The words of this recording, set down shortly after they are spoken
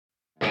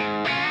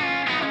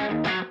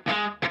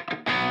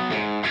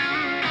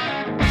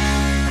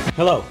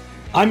Hello,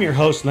 I'm your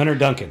host, Leonard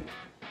Duncan.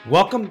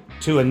 Welcome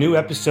to a new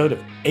episode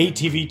of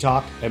ATV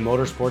Talk and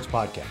Motorsports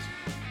Podcast.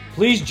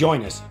 Please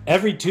join us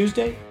every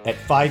Tuesday at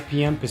 5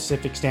 p.m.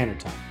 Pacific Standard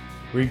Time.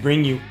 We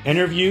bring you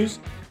interviews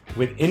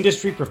with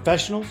industry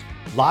professionals,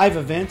 live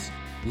events,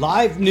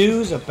 live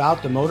news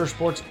about the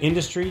motorsports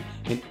industry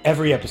in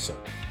every episode.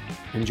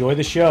 Enjoy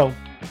the show.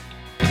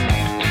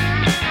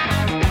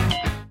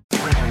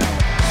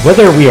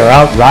 Whether we are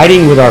out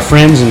riding with our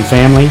friends and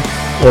family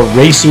or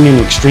racing in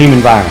extreme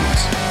environments,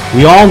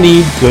 we all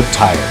need good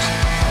tires.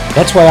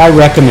 That's why I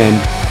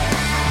recommend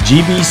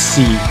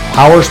GBC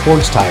Power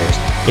Sports Tires,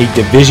 a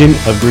division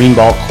of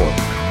Greenball Corp.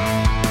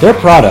 Their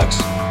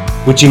products,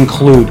 which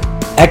include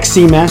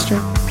XC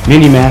Master,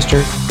 Mini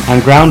Master,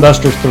 and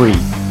Groundbuster 3,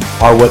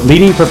 are what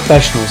leading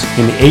professionals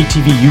in the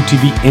ATV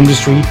UTV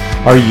industry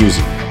are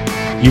using.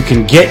 You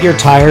can get your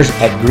tires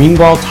at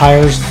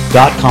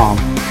greenballtires.com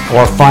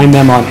or find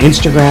them on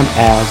Instagram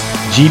as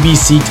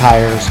GBC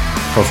Tires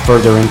for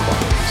further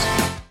inquiries.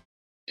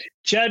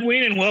 Chad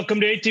Wienen, welcome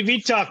to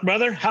ATV Talk,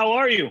 brother. How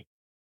are you?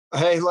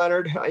 Hey,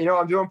 Leonard.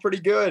 I'm doing pretty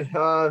good.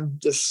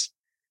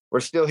 We're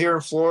still here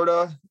in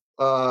Florida.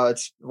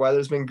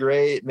 Weather's been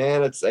great,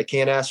 man. I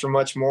can't ask for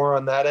much more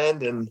on that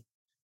end, and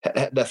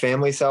the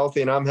family's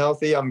healthy and I'm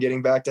healthy. I'm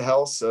getting back to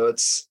health, so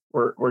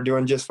we're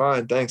doing just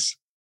fine. Thanks.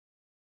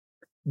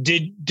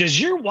 Does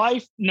your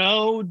wife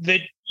know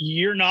that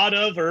you're not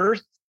of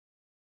Earth?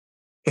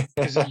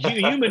 Because a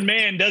human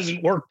man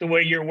doesn't work the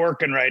way you're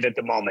working right at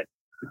the moment.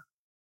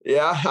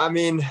 Yeah,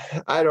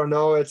 I don't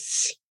know.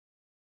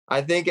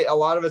 I think a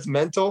lot of it's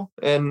mental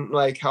and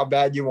like how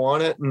bad you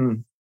want it,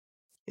 and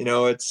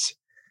it's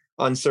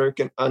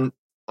unfortunate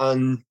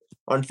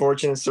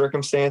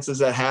circumstances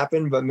that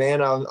happen. But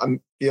man, I'm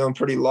feeling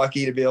pretty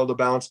lucky to be able to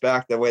bounce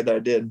back the way that I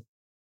did.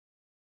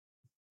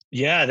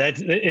 Yeah,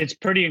 it's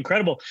pretty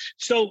incredible.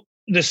 So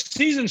the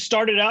season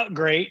started out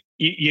great.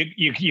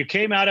 You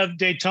came out of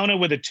Daytona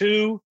with a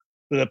 2.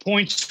 The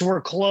points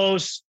were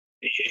close.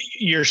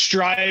 You're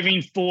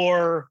striving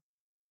for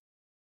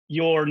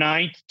your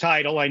 9th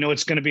title. I know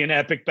it's going to be an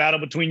epic battle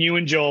between you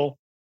and Joel.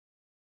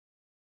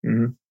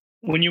 Mm-hmm.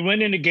 When you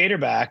went into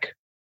Gatorback,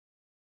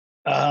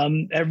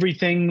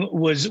 everything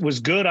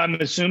was good, I'm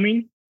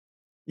assuming.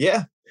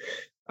 Yeah.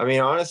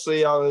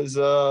 Honestly, I was,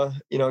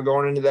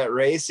 going into that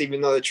race,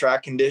 even though the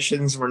track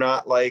conditions were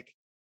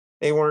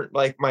they weren't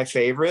like my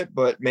favorite,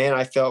 but man,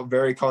 I felt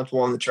very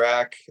comfortable on the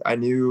track. I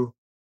knew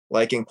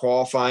in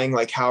qualifying,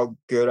 how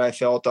good I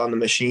felt on the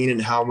machine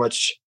and how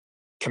much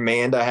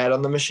command I had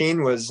on the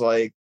machine was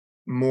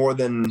more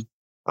than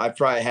I've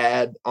probably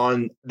had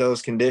on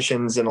those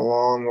conditions in a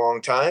long,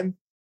 long time.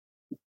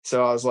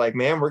 So I was like,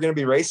 man, we're going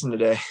to be racing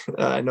today.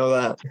 I know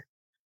that.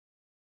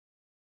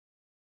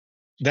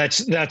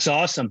 That's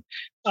awesome.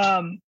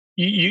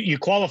 You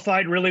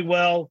qualified really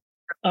well.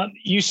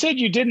 You said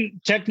you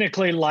didn't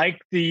technically like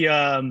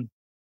the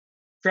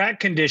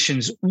track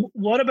conditions.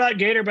 What about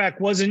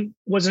Gatorback wasn't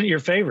your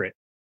favorite?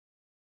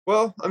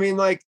 Well,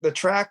 the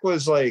track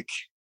was it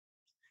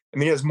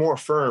was more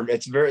firm.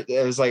 It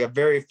was a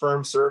very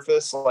firm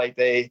surface.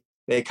 They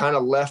kind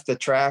of left the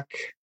track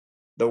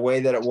the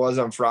way that it was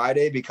on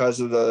Friday because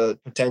of the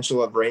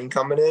potential of rain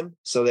coming in.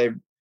 So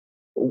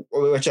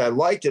which I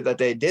liked it that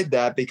they did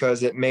that,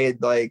 because it made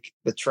the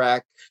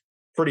track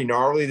pretty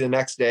gnarly the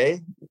next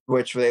day,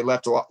 which they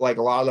left a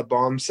lot of the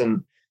bumps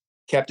and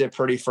kept it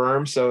pretty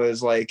firm. So it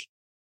was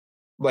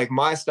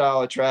my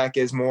style of track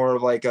is more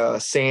of a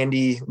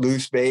sandy,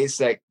 loose base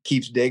that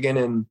keeps digging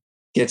and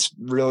gets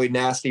really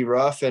nasty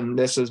rough. And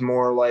this is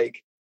more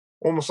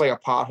almost like a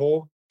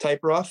pothole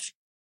type rough.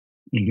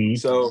 Mm-hmm.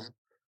 So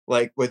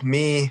with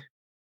me,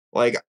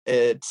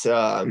 it's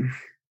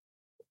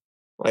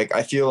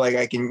I feel like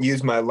I can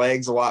use my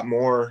legs a lot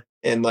more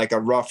in a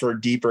rougher,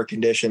 deeper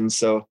condition.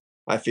 So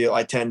I feel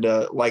I tend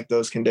to like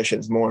those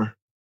conditions more.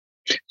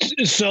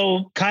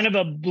 So kind of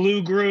a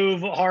blue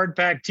groove, hard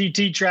pack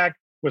TT track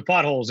with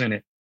potholes in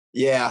it.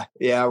 Yeah.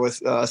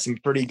 With some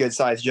pretty good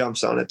sized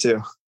jumps on it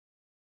too.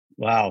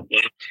 Wow.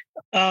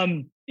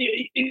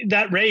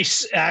 That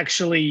race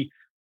actually,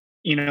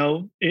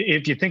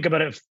 if you think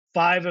about it,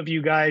 5 of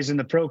you guys in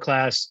the pro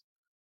class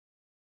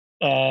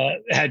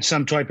had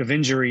some type of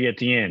injury at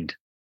the end.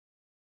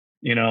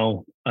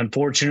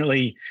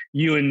 Unfortunately,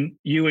 you and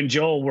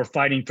Joel were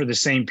fighting for the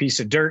same piece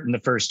of dirt in the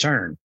first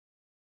turn.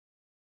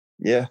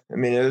 Yeah.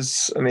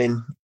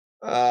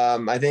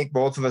 I think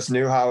both of us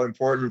knew how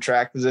important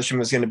track position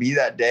was going to be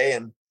that day.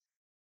 And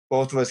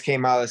both of us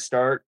came out of the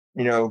start,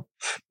 we were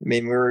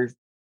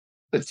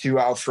the 2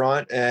 out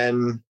front,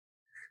 and,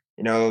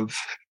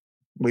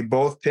 we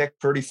both picked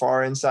pretty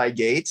far inside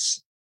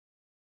gates.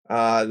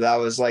 That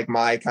was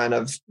my kind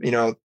of,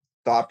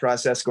 thought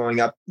process going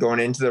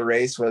into the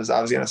race was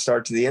I was going to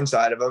start to the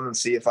inside of them and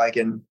see if I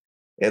can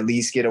at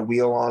least get a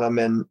wheel on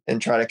them and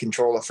try to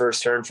control the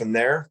first turn from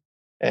there.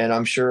 And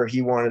I'm sure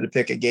he wanted to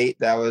pick a gate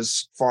that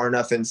was far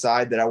enough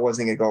inside that I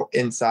wasn't going to go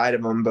inside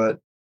of him. But,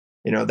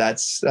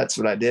 that's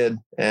what I did.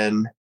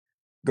 And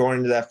going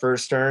into that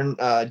first turn,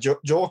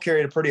 Joel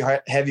carried a pretty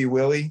heavy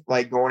wheelie,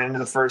 going into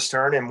the first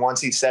turn. And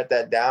once he set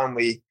that down,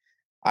 we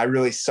I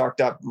really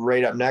sucked up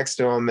right up next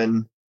to him.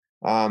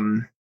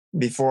 And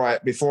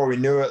before we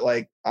knew it,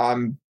 like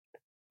I'm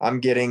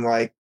getting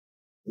like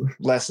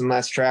less and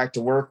less track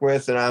to work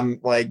with, and I'm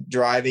like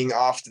driving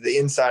off to the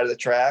inside of the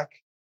track.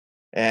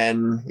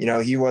 And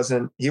he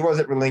wasn't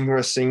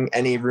relinquishing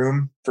any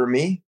room for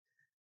me.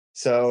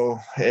 So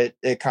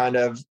it kind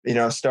of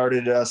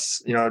started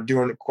us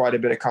doing quite a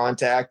bit of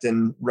contact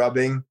and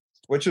rubbing,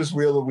 which was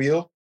wheel to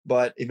wheel,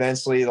 but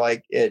eventually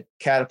like it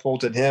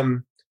catapulted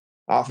him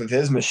off of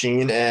his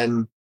machine.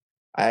 And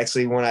I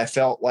actually, when I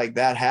felt like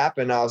that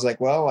happened, I was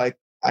like, well, like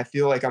I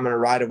feel like I'm going to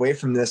ride away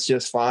from this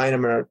just fine.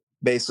 I'm going to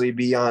basically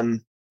be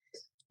on,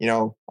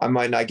 I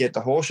might not get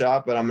the whole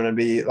shot, but I'm going to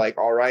be like,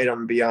 all right, I'm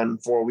going to be on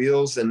four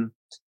wheels. And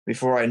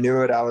before I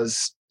knew it, I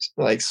was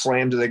like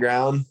slammed to the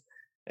ground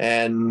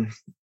and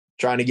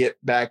trying to get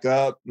back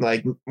up,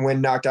 like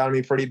wind knocked out of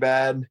me pretty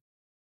bad.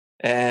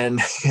 And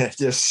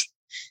just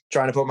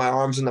trying to put my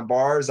arms in the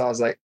bars. I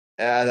was like,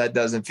 that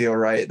doesn't feel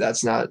right.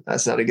 That's not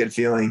a good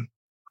feeling.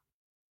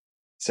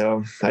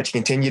 So I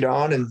continued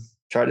on and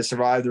tried to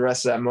survive the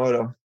rest of that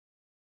moto.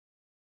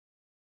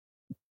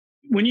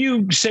 When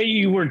you say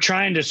you were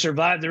trying to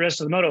survive the rest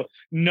of the moto,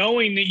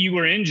 knowing that you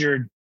were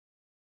injured,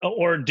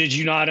 or did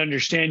you not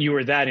understand you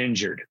were that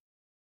injured?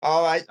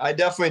 Oh, I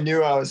definitely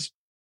knew I was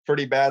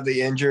pretty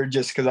badly injured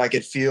just because I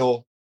could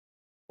feel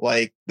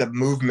like the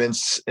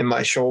movements in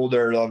my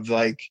shoulder of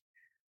like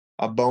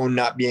a bone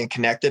not being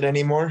connected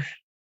anymore.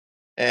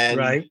 And,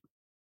 right.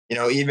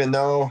 Even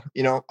though,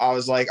 I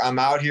was like, I'm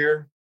out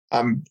here,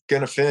 I'm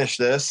going to finish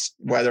this,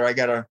 whether I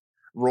got to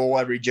roll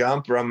every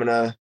jump or I'm going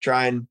to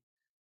try and,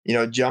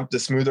 jump the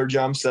smoother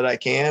jumps that I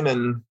can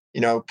and,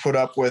 put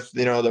up with,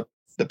 the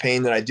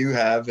pain that I do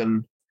have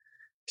and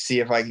see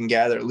if I can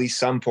gather at least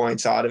some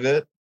points out of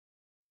it.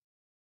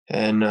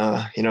 And,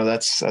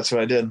 that's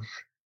what I did.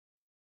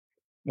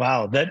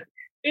 Wow.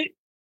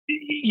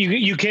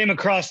 You came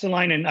across the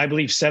line in, I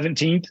believe,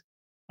 17th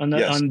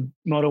on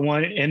Moto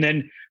 1. And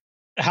then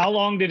how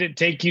long did it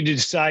take you to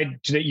decide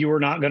that you were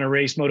not going to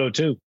race Moto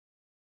 2?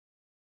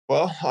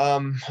 Well,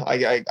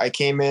 I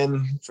came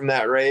in from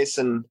that race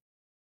and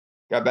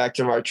got back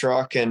to my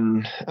truck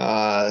and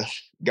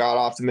got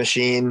off the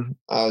machine.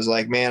 I was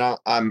like, man,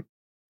 I'm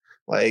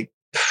like,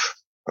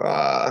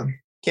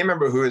 can't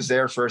remember who was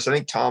there first. I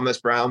think Thomas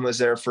Brown was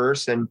there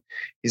first. And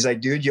he's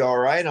like, dude, you all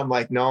right? I'm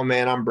like, no,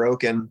 man, I'm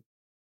broken.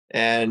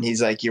 And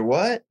he's like, you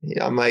what?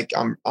 I'm like,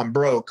 I'm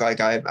broke. Like,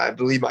 I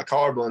believe my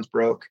collarbone's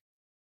broke.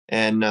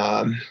 And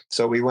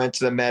so we went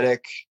to the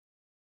medic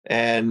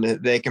and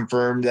they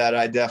confirmed that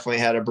I definitely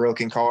had a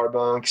broken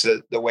collarbone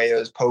because the way it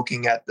was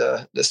poking at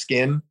the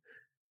skin.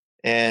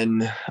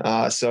 And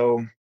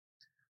so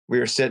we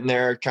were sitting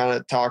there kind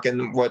of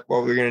talking what we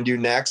were going to do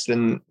next.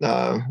 And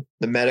the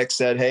medic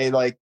said, hey,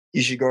 like,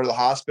 you should go to the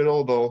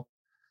hospital.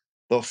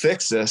 They'll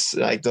fix this.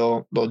 Like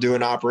they'll do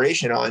an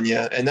operation on you.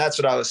 And that's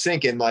what I was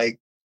thinking. Like,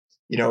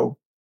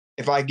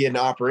 if I get an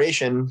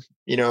operation,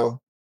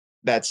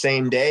 that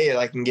same day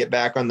I can get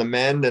back on the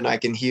mend and I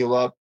can heal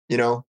up,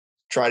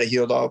 try to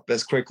heal up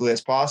as quickly as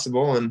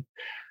possible. And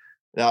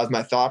that was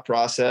my thought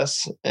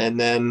process. And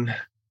then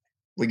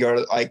we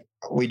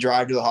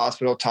drive to the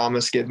hospital.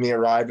 Thomas gives me a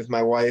ride with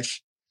my wife,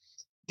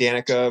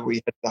 Danica. We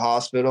hit the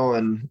hospital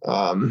and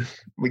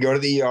we go to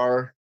the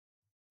ER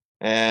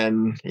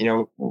and,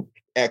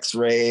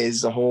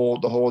 x-rays, the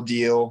whole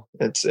deal.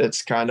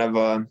 It's kind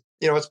of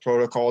it's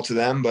protocol to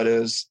them, but it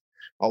was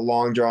a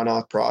long drawn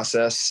out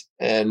process.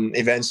 And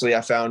eventually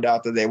I found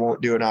out that they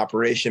won't do an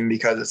operation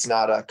because it's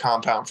not a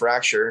compound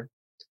fracture.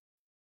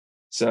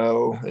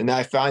 So, and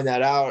I find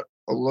that out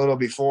a little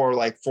before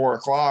like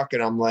 4:00.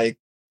 And I'm like,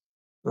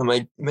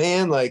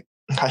 man, like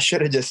I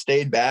should have just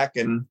stayed back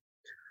and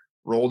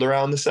rolled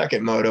around the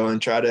second moto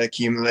and try to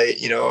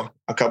accumulate, a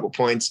couple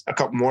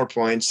more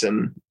points.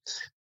 And,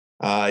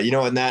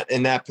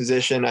 in that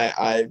position,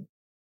 I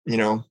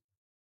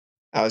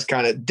was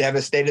kind of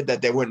devastated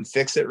that they wouldn't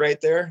fix it right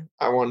there.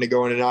 I wanted to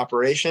go in an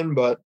operation,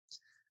 but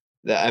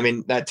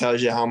that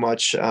tells you how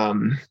much, I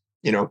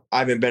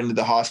haven't been to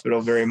the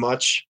hospital very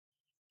much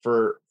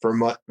for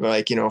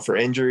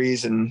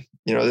injuries. And,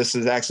 this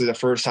is actually the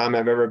first time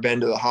I've ever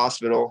been to the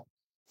hospital,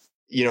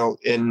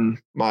 in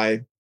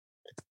my,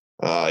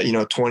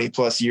 20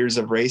 plus years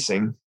of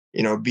racing,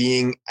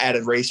 being at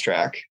a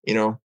racetrack,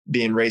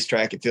 being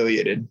racetrack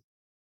affiliated.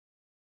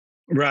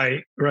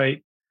 Right.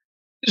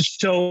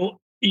 So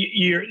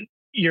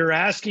you're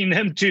asking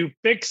them to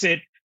fix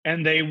it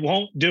and they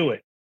won't do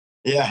it.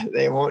 Yeah,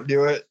 they won't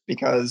do it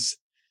because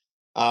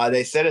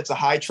they said it's a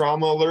high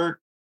trauma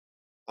alert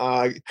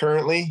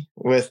currently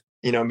with,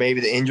 maybe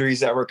the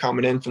injuries that were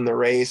coming in from the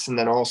race. And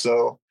then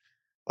also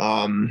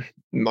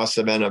must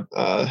have been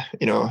a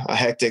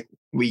hectic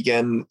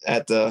weekend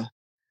at the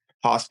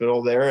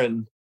hospital there.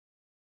 And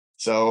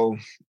so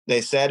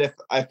they said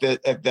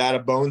if that a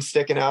bone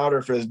sticking out or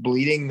if it was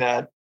bleeding,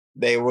 that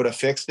they would have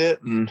fixed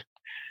it. And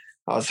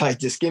I was like,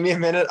 just give me a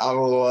minute.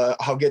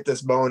 I'll get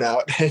this bone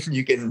out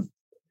and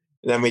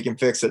then we can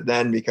fix it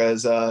then,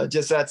 because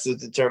just that's the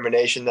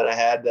determination that I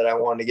had, that I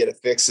wanted to get it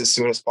fixed as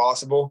soon as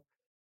possible.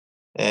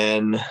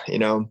 And,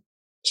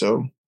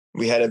 So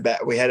we had it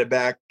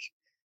back.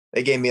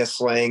 They gave me a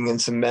sling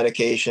and some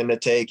medication to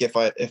take if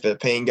the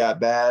pain got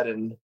bad.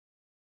 And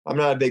I'm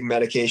not a big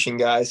medication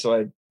guy,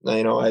 so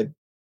I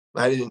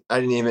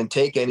didn't even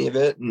take any of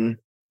it. And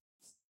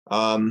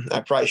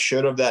I probably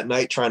should have that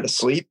night trying to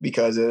sleep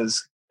because it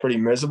was pretty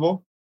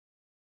miserable.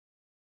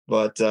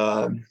 But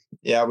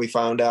yeah, we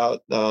found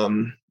out later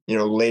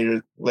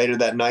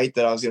that night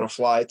that I was going to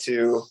fly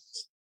to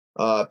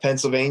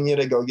Pennsylvania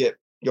to go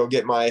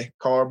get my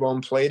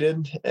collarbone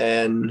plated,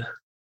 and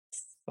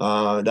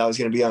that was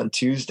going to be on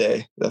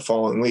Tuesday the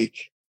following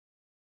week.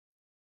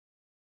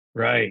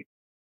 Right.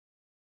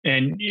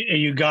 And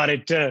you got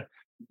it.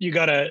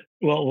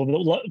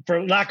 Well,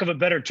 for lack of a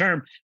better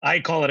term, I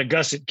call it a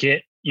gusset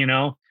kit.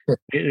 When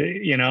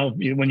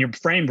your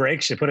frame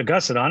breaks, you put a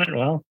gusset on it.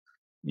 Well,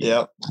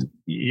 yeah,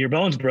 your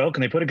bone's broke,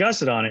 and they put a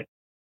gusset on it.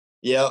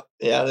 Yeah,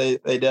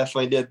 they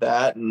definitely did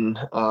that, and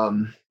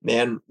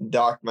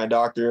my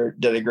doctor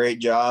did a great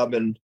job,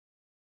 and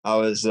I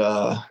was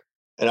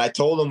and I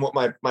told him what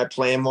my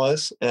plan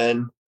was,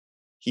 and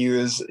he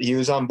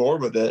was on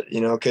board with it,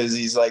 because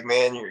he's like,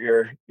 man,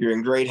 you're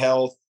in great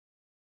health.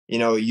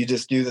 You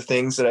just do the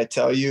things that I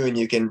tell you, and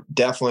you can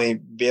definitely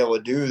be able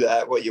to do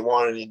that, what you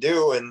wanted to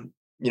do, and,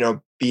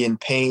 be in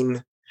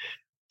pain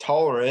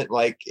tolerant.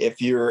 Like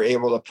if you're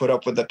able to put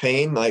up with the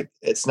pain, like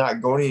it's not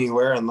going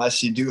anywhere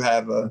unless you do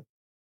have a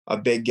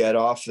big get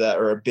off that,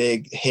 or a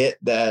big hit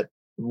that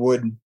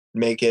would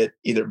make it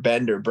either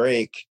bend or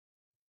break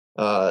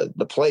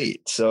the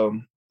plate. So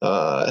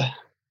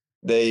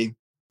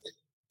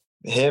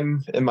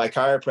him and my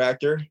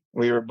chiropractor,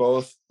 we were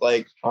both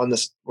like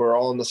we're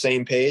all on the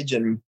same page,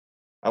 and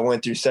I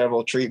went through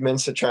several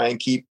treatments to try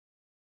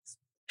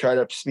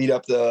to speed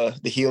up the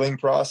healing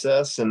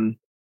process. And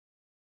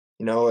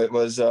it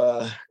was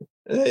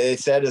they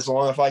said as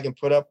long as I can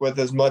put up with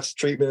as much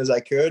treatment as I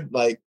could,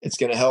 like it's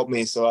going to help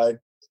me. So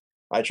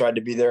I tried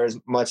to be there as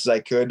much as I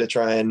could to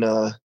try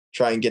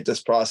and get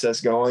this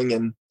process going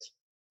and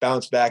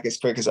bounce back as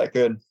quick as I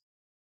could.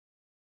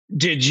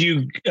 Did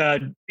you,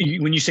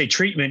 when you say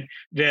treatment,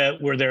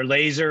 were there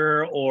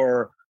laser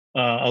or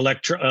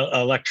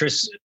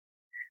electricity?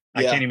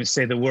 I can't even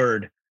say the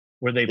word.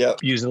 Where they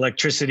use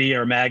electricity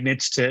or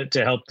magnets to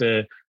help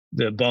the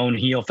bone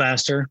heal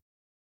faster?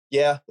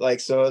 Yeah,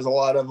 so there's a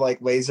lot of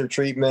laser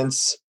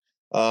treatments,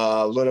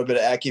 a little bit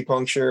of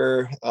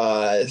acupuncture.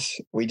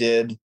 We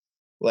did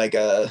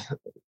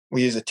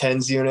we use a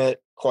TENS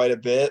unit quite a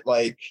bit,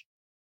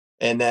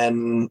 and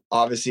then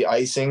obviously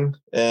icing.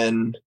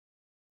 And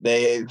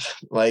they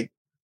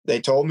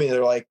told me,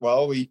 they're like,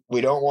 well, we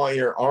don't want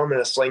your arm in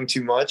a sling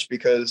too much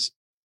because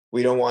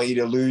we don't want you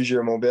to lose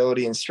your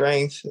mobility and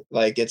strength.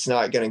 Like it's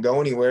not going to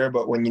go anywhere,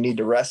 but when you need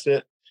to rest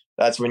it,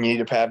 that's when you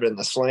need to have it in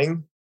the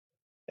sling.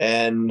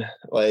 And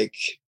it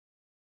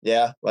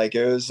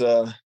was,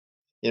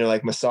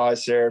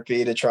 massage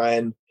therapy to try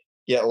and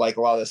get a lot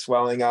of the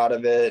swelling out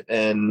of it.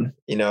 And,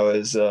 it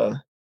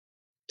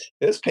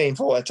was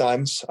painful at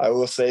times, I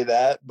will say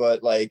that.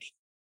 But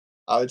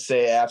I would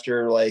say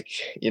after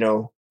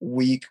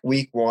week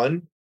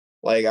one,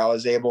 I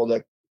was able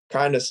to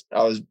I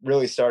was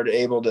really started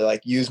able to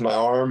use my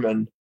arm.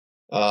 And,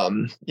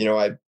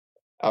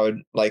 I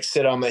would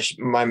sit on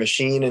my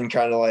machine and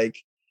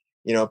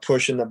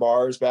pushing the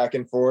bars back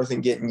and forth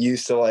and getting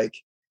used to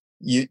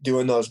you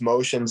doing those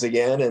motions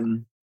again.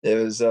 And it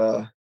was,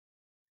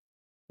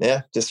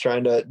 just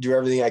trying to do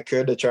everything I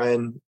could to try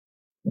and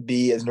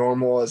be as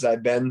normal as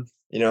I've been,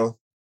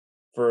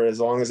 for as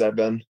long as I've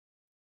been.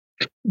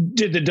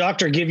 Did the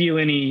doctor give you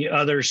any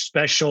other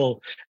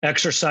special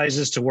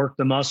exercises to work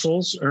the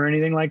muscles or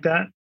anything like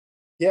that?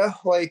 Yeah.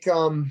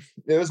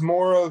 It was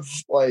more of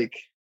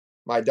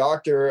my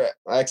doctor,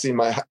 actually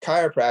my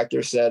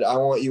chiropractor said, I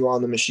want you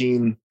on the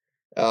machine,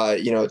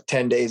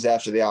 10 days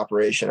after the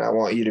operation. I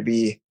want you to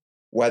be,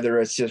 whether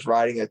it's just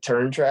riding a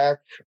turn track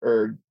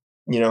or,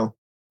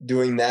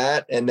 doing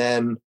that. And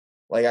then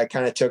I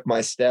kind of took my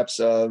steps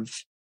of,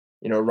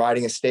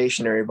 riding a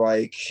stationary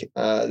bike.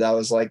 That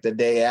was the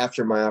day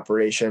after my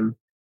operation,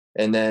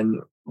 and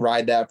then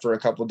ride that for a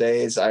couple of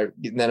days.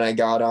 Then I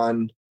got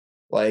on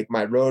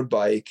my road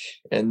bike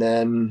and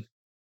then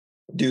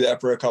do that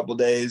for a couple of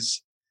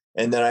days.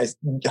 And then I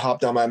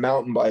hopped on my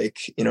mountain bike,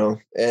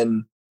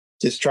 and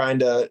just trying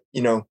to,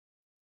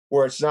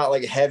 where it's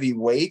not heavy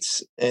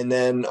weights. And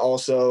then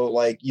also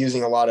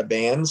using a lot of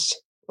bands,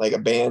 a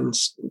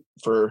bands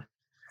for,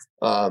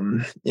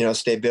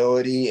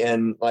 stability,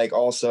 and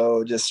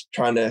also just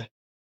trying to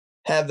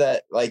have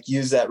that,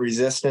 use that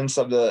resistance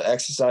of the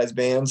exercise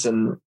bands,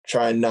 and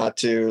trying not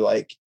to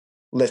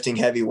lifting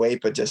heavy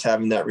weight, but just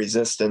having that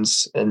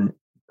resistance and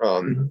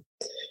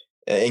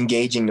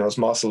engaging those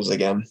muscles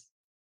again.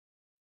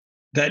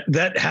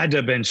 That had to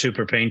have been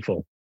super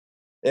painful.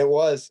 It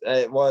was.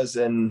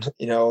 And,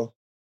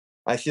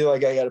 I feel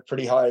like I got a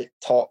pretty high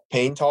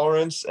pain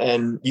tolerance,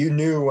 and you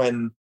knew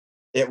when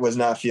it was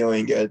not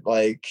feeling good.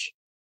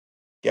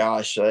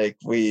 Gosh,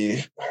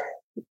 we,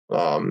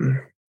 I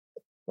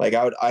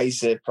would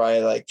ice it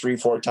probably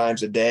 3-4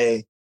 times a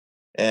day.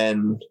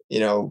 And,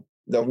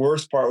 the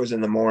worst part was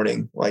in the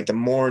morning. Like the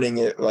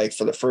morning, like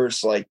for the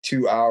first like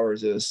 2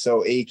 hours, it was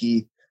so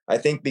achy. I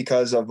think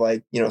because of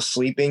like,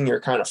 sleeping, you're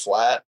kind of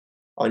flat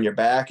on your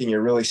back and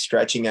you're really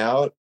stretching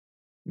out.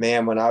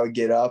 Man, when I would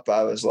get up,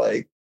 I was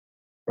like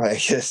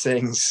this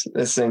thing's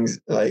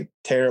like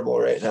terrible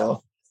right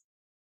now.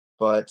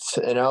 But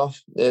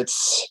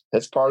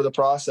it's part of the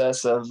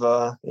process of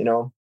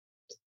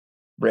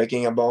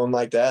breaking a bone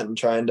like that and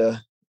trying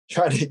to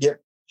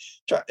get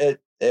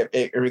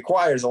it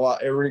requires a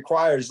lot. It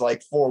requires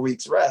like 4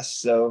 weeks rest.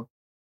 So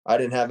I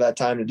didn't have that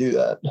time to do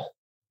that.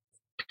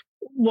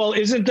 Well,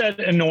 isn't that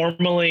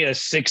normally a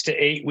 6 to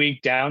 8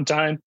 week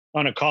downtime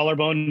on a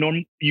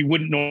collarbone? You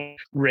wouldn't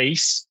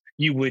race.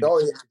 You would.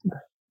 Oh,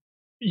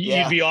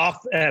 You'd be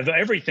off of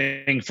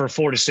everything for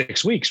 4 to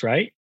 6 weeks,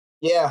 right?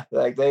 Yeah,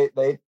 like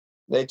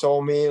they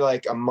told me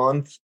like a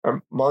month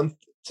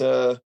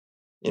to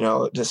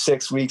to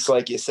 6 weeks,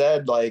 like you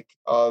said, like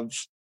of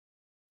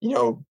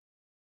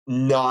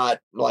not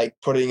like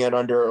putting it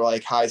under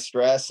like high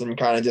stress and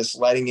kind of just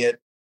letting it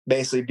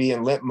basically be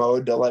in limp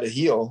mode to let it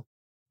heal.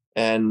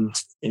 And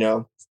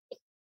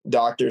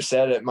doctor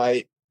said it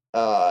might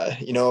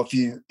if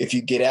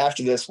you get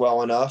after this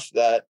well enough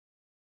that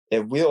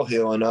it will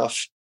heal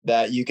enough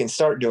that you can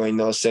start doing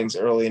those things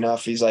early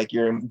enough. He's like,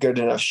 you're in good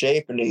enough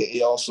shape. And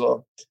he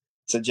also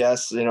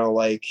suggests,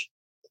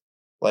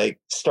 like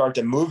start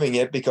to moving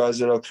it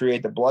because it'll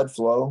create the blood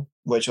flow,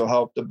 which will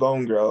help the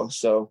bone grow.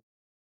 So,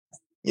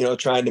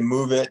 trying to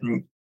move it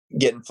and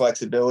getting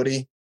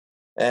flexibility.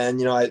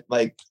 And, I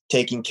like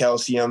taking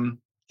calcium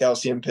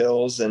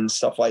pills and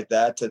stuff like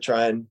that to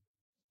try and,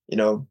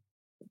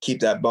 keep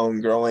that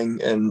bone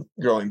growing and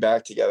growing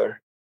back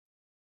together.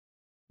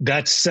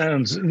 That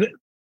sounds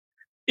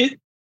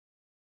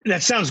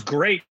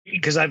great,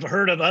 because I've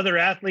heard of other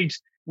athletes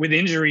with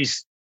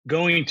injuries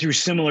going through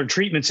similar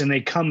treatments and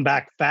they come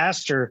back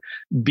faster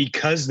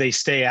because they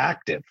stay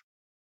active.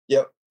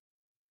 Yep.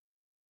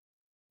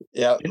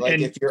 Yeah. Like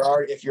if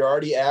you're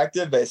already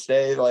active, they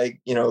stay like,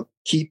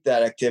 keep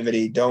that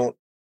activity. Don't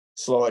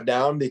slow it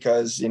down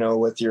because,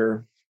 with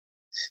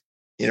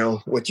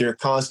your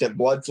constant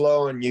blood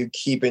flow and you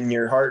keeping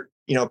your heart,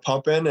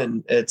 pumping,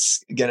 and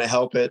it's going to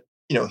help it,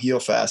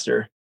 heal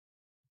faster.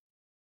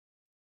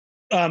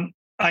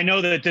 I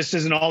know that this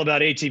isn't all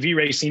about ATV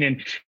racing,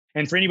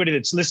 and for anybody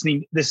that's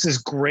listening, this is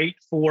great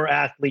for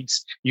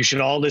athletes. You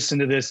should all listen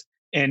to this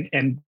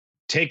and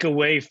take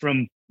away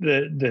from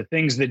the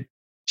things that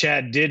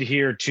Chad did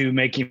here to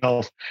make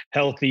himself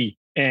healthy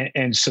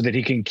and so that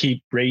he can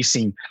keep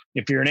racing.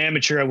 If you're an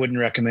amateur, I wouldn't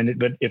recommend it,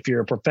 but if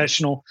you're a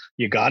professional,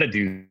 you got to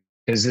do,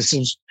 because this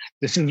is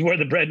where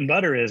the bread and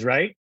butter is,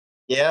 right?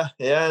 Yeah.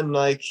 Yeah. And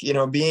like,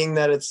 being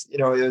that it's,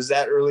 it was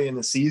that early in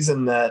the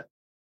season that,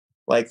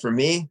 like for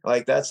me,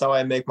 like that's how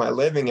I make my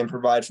living and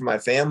provide for my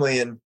family.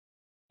 And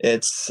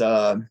it's,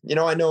 I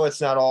know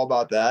it's not all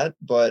about that,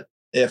 but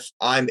if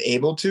I'm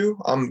able to,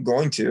 I'm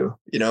going to,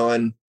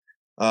 and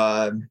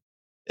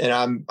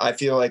I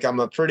feel like I'm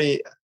a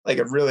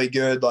really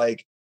good,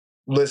 like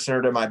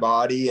listener to my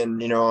body.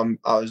 And,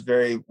 I was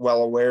very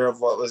well aware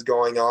of what was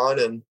going on.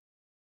 And,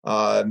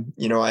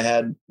 I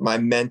had my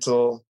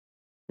mental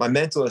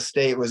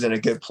estate was in a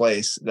good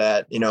place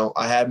that,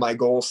 I had my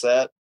goal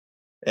set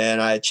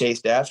and I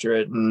chased after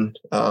it. And,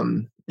 a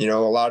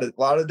lot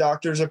of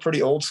doctors are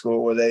pretty old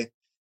school where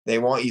they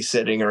want you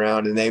sitting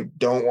around and they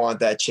don't want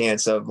that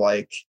chance of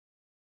like,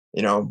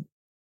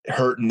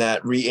 hurting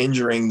that,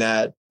 re-injuring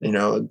that,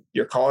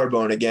 your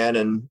collarbone again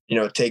and,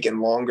 taking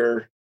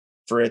longer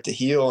for it to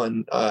heal.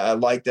 And I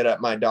like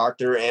that my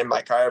doctor and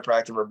my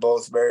chiropractor were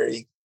both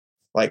very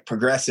like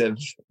progressive,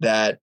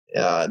 that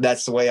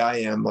that's the way I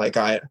am. Like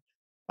I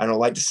don't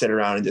like to sit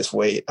around and just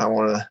wait. I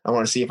want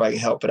to see if I can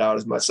help it out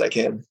as much as I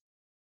can.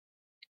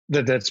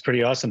 That's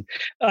pretty awesome.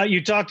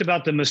 You talked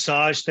about the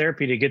massage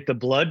therapy to get the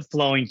blood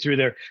flowing through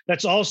there.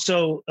 That's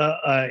also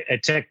a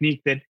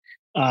technique that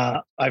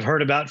I've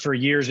heard about for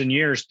years and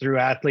years through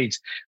athletes.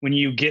 When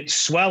you get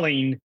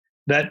swelling,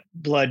 that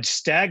blood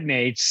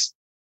stagnates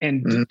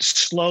and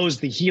slows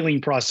the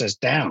healing process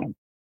down.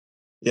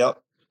 Yep.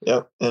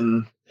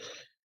 And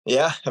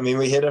yeah, I mean,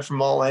 we hit it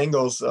from all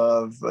angles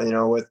of,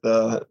 with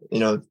the,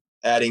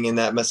 adding in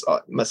that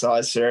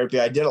massage therapy.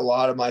 I did a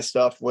lot of my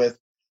stuff with,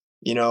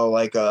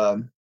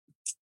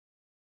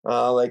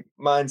 like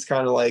mine's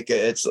kind of like,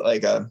 it's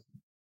like a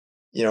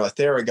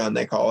Theragun,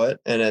 they call it.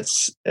 And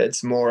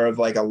it's more of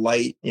like a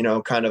light,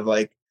 kind of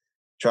like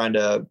trying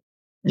to,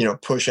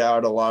 push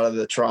out a lot of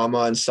the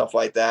trauma and stuff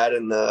like that.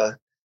 And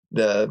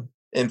the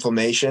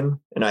inflammation.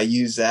 And I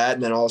use that.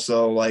 And then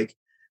also like,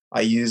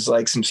 I use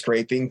like some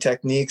scraping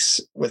techniques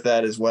with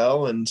that as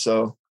well. And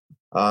so,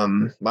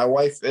 my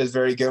wife is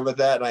very good with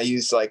that. And I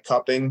use like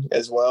cupping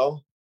as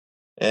well.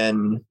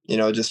 And,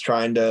 just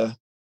trying to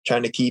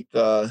keep,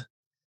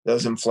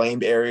 those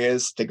inflamed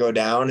areas to go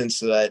down. And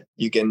so that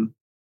you can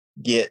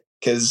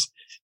cause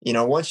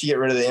once you get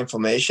rid of the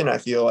inflammation, I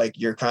feel like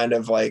you're kind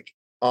of like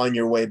on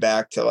your way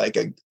back to like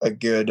a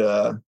good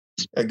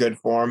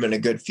form and a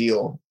good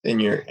feel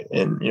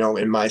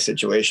in my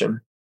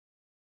situation.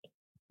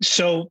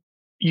 So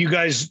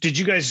did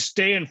you guys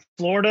stay in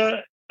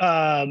Florida?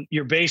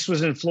 Your base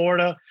was in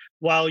Florida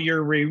while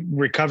you're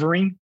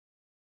recovering?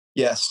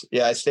 Yes.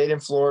 Yeah. I stayed in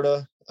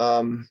Florida.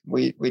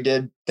 We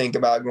did think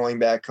about going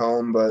back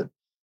home, but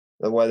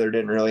the weather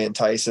didn't really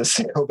entice us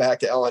to go back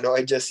to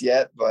Illinois just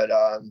yet. But,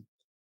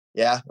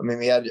 yeah, I mean,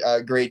 we had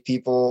great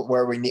people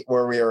where we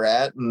were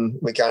at, and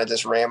we kind of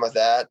just ran with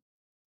that.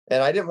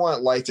 And I didn't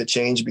want life to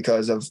change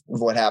because of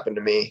what happened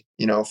to me,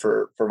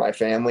 for my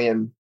family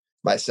and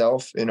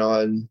myself,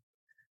 and,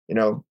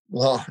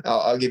 well,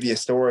 I'll give you a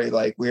story.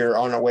 Like, we were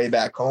on our way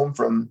back home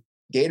from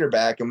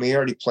Gatorback, and we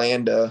already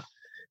planned a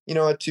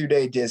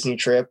 2-day Disney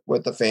trip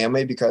with the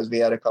family because we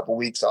had a couple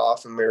weeks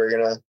off and we were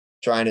going to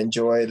try and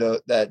enjoy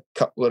that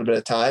little bit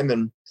of time.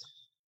 And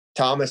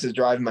Thomas is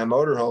driving my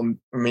motorhome.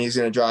 I mean, he's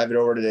going to drive it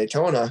over to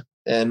Daytona.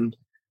 And,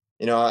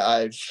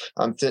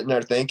 I'm sitting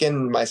there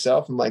thinking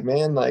myself, I'm like,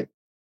 man, like,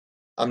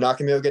 I'm not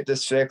going to be able to get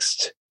this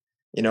fixed,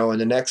 in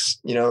the next,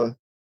 it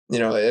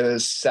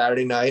was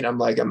Saturday night. I'm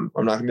like, I'm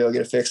not gonna be able to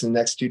get it fixed in the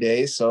next 2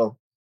 days. So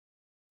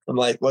I'm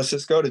like, let's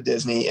just go to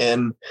Disney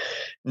and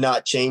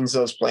not change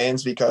those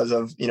plans because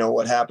of,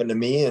 what happened to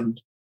me.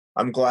 And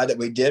I'm glad that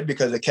we did,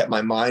 because it kept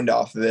my mind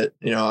off of it.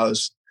 I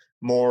was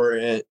more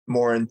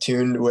in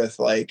tune with,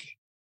 like,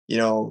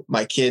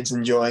 my kids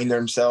enjoying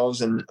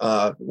themselves and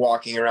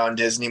walking around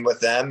Disney with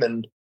them.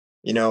 And,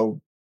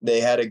 they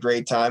had a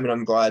great time. And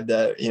I'm glad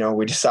that,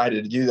 we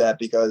decided to do that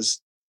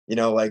because,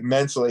 like,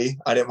 mentally,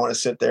 I didn't want to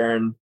sit there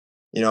and,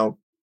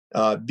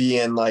 be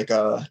in like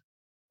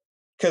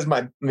because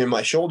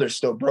my shoulder's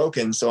still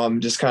broken. So I'm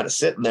just kind of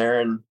sitting there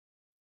and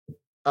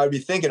I'd be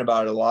thinking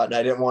about it a lot, and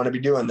I didn't want to be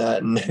doing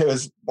that. And it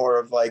was more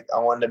of like, I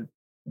wanted to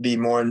be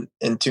more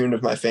in tune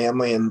with my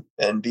family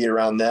and be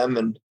around them.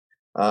 And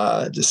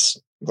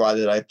just glad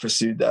that I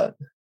pursued that.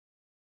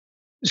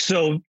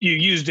 So you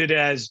used it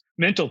as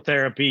mental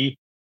therapy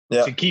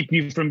to keep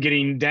you from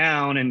getting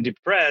down and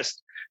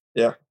depressed.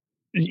 Yeah.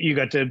 You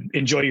got to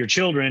enjoy your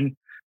children.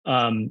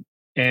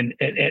 And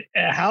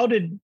how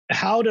did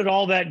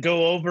all that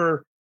go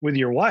over with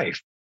your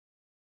wife?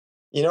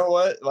 You know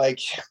what?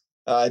 Like,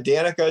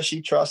 Danica,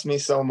 she trusts me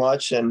so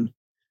much, and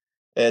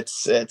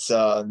it's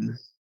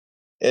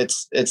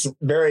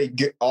very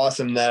good,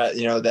 awesome that,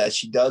 that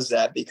she does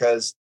that,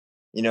 because,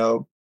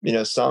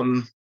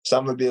 some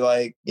would be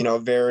like,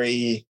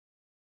 very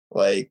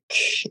like,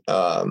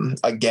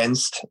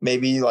 against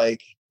maybe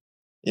like,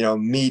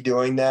 me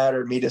doing that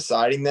or me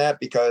deciding that,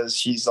 because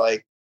she's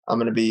like, I'm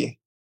going to be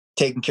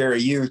taking care of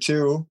you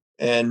too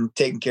and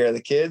taking care of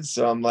the kids.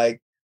 So I'm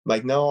like,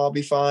 no, I'll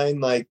be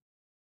fine. Like,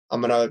 I'm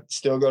going to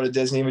still go to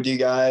Disney with you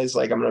guys.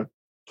 Like, I'm going to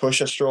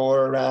push a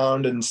stroller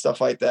around and stuff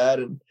like that.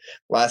 And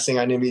last thing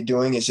I need to be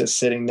doing is just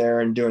sitting there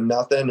and doing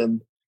nothing.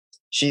 And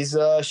she's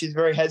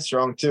very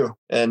headstrong too.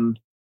 And,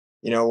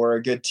 we're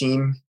a good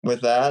team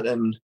with that.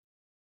 And,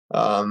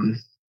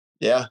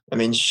 yeah, I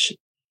mean,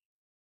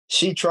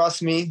 she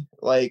trusts me.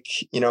 Like,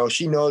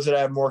 she knows that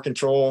I have more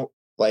control,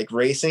 like,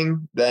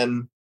 racing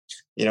than,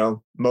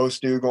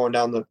 most do going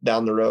down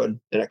the road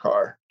in a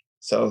car.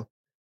 So,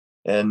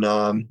 and,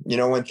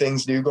 when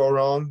things do go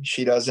wrong,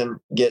 she doesn't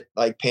get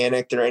like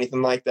panicked or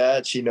anything like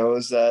that. She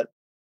knows that,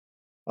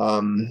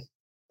 I'm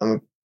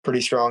a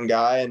pretty strong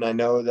guy. And I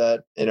know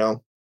that,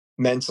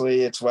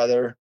 mentally it's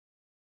whether,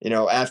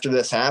 after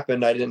this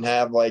happened, I didn't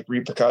have like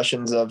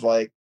repercussions of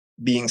like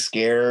being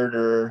scared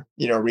or,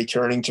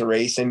 returning to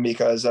racing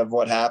because of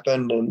what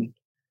happened. And,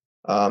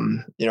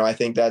 I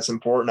think that's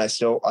important. I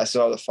still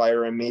have the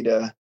fire in me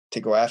to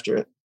go after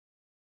it.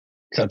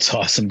 That's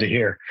awesome to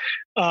hear.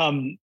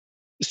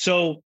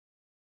 So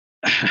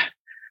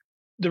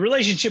the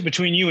relationship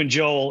between you and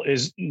Joel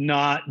is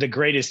not the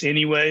greatest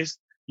anyways.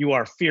 You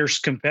are fierce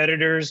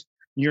competitors.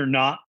 You're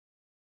not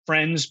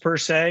friends per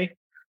se.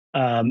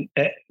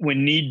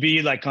 When need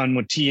be, like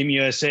with Team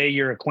USA,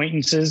 you're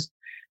acquaintances.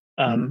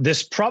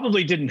 This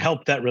probably didn't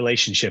help that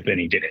relationship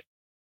any, did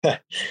it?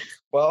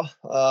 Well,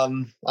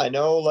 I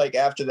know, like,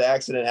 after the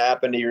accident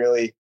happened,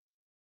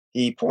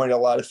 he pointed a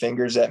lot of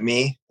fingers at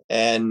me.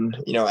 And,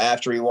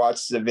 after he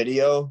watched the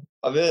video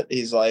of it,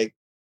 he's like,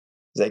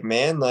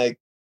 man, like,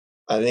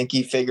 I think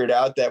he figured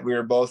out that we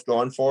were both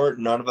going for it.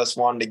 None of us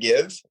wanted to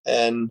give.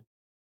 And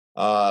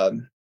I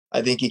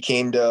think he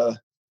came to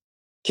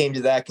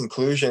that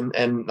conclusion.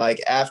 And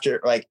like, after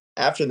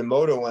the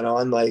moto went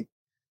on, like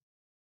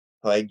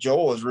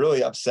Joel was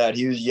really upset.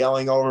 He was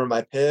yelling over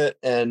my pit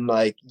and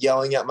like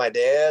yelling at my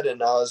dad.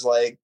 And I was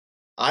like,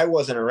 I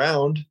wasn't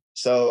around.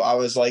 So I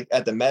was like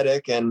at the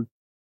medic, and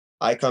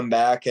I come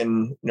back,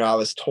 and, I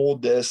was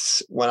told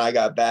this when I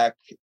got back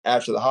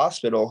after the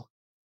hospital.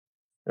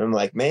 And I'm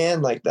like,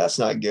 man, like, that's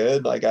not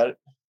good. Like, I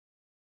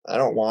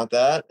don't want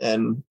that.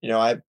 And,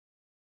 I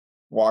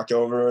walked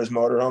over to his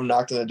motorhome,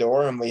 knocked on the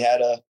door, and we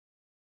had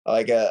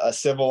a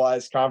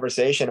civilized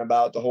conversation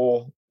about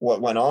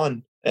what went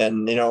on.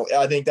 And,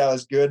 I think that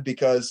was good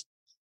because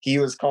he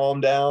was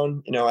calmed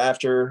down,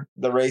 after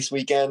the race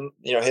weekend.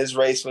 His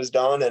race was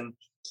done. And,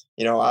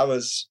 I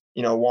was,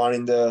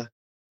 wanting to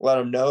let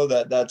him know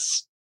that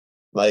that's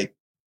like,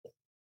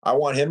 I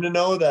want him to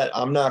know that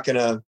I'm not going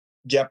to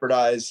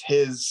jeopardize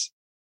his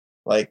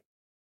like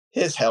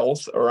his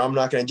health, or I'm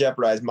not going to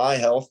jeopardize my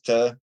health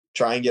to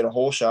try and get a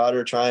hole shot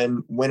or try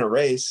and win a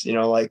race. You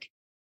know, like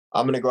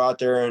I'm going to go out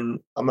there and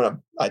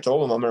I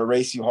told him I'm going to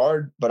race you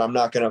hard, but I'm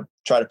not going to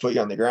try to put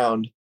you on the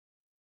ground.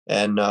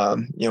 And,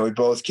 you know, we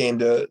both came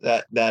to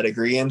that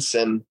agreement.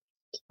 And,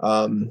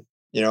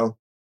 you know,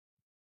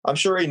 I'm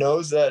sure he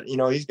knows that, you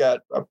know, he's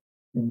got a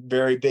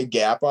very big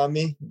gap on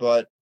me,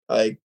 but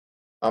like,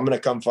 I'm going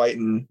to come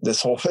fighting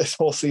this whole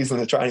season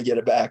to try and get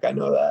it back. I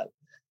know that.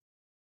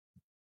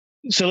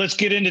 So let's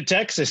get into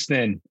Texas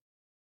then.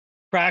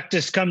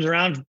 Practice comes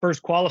around,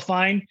 first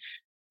qualifying.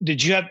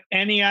 Did you have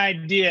any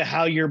idea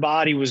how your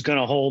body was going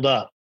to hold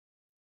up?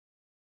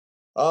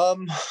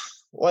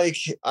 Like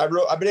I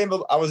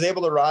was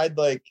able to ride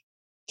like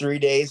 3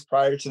 days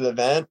prior to the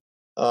event,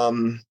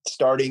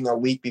 starting a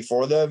week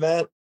before the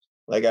event.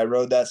 Like I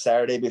rode that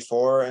Saturday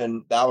before,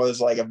 and that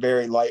was like a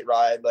very light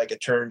ride, like a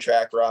turn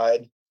track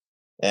ride.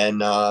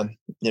 And,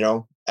 you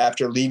know,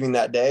 after leaving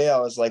that day, I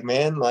was like,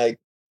 man, like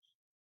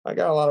I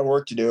got a lot of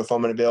work to do if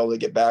I'm going to be able to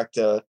get back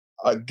to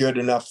a good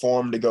enough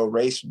form to go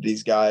race with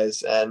these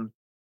guys. And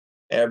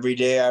every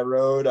day I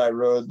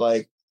rode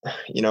like,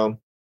 you know,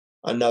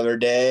 another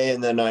day,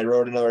 and then I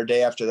rode another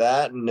day after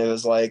that. And it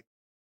was like,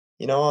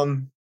 you know,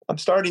 I'm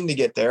starting to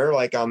get there.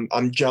 Like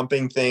I'm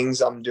jumping things,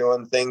 I'm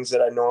doing things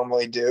that I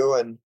normally do.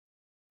 And,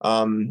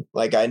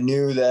 like I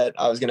knew that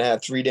I was going to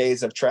have 3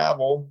 days of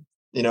travel,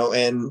 you know,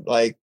 and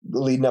like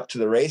leading up to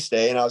the race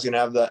day, and I was going to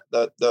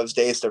have those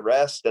days to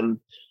rest. And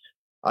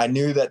I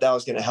knew that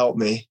was going to help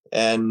me.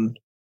 And,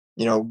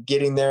 you know,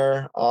 getting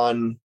there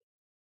and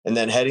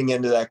then heading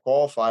into that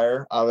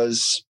qualifier, I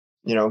was,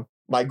 you know,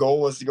 my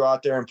goal was to go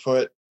out there and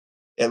put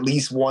at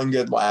least one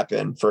good lap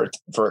in for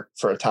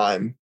a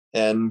time.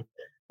 And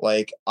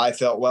like, I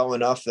felt well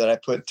enough that I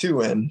put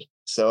 2 in.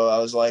 So I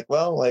was like,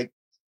 well, like,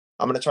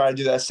 I'm going to try to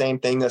do that same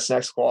thing this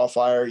next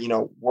qualifier, you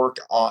know, work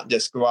on,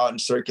 just go out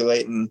and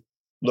circulate and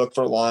look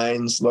for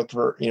lines, look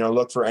for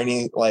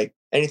anything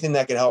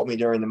that could help me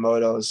during the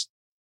motos.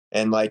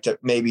 And like to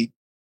maybe,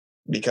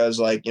 because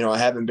like, you know, I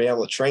haven't been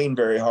able to train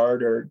very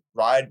hard or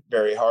ride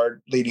very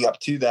hard leading up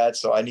to that.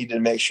 So I needed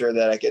to make sure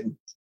that I could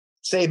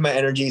save my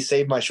energy,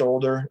 save my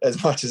shoulder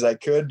as much as I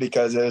could,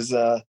 because it was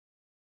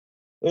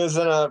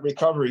in a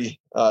recovery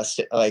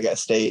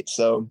state.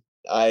 So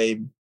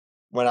I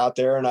went out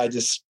there and I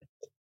just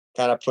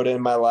kind of put in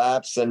my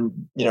laps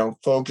and, you know,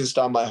 focused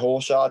on my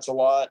hole shots a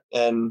lot.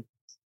 And,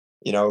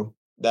 you know,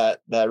 that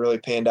really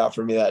panned out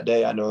for me that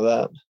day. I know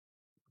that.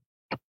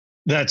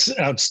 That's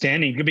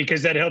outstanding,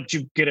 because that helped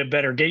you get a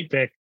better gate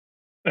pick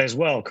as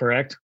well,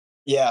 correct?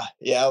 Yeah.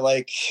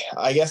 Like,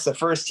 I guess the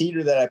first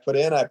heater that I put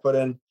in,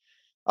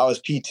 I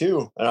was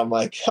P2, and I'm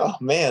like, oh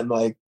man,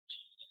 like,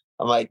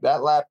 I'm like,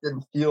 that lap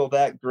didn't feel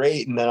that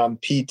great. And then I'm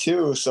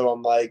P2. So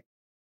I'm like,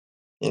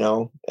 you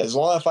know, as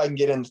long as I can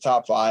get in the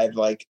top 5,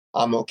 like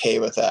I'm okay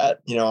with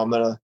that. You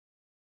know,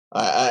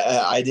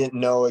 I didn't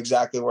know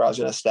exactly where I was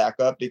going to stack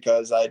up,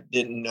 because I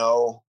didn't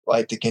know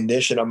like the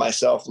condition of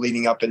myself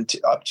leading up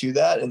to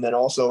that. And then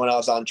also when I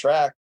was on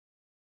track,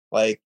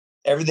 like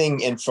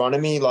everything in front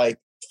of me, like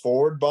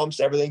forward bumps,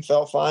 everything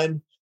felt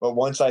fine. But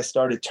once I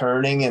started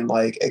turning and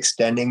like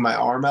extending my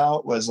arm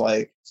out, was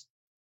like,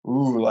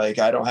 ooh, like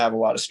I don't have a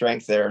lot of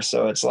strength there.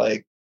 So it's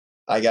like,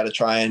 I got to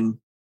try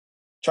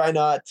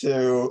not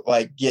to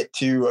like get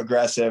too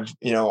aggressive,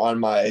 you know, on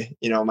my,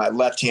 you know, my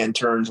left-hand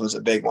turns was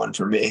a big one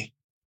for me.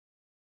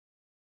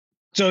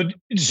 So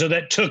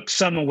that took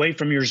some away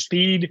from your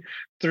speed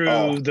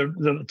through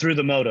through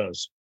the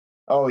motos.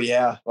 Oh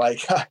yeah.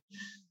 Like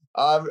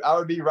I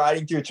would be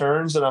riding through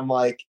turns and I'm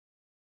like,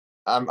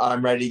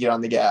 I'm ready to get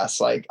on the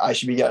gas. Like I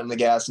should be getting the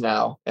gas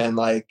now. And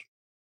like,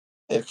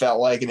 it felt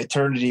like an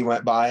eternity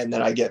went by, and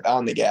then I get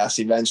on the gas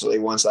eventually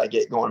once I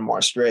get going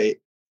more straight.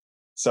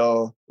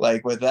 So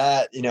like with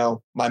that, you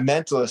know, my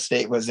mental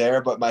state was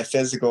there, but my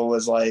physical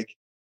was like,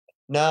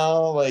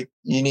 no, like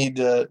you need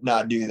to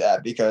not do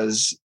that,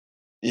 because,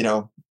 you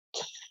know,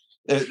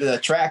 the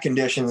track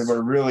conditions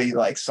were really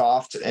like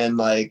soft and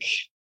like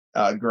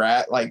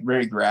like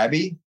very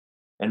grabby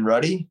and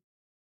ruddy.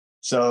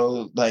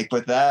 So like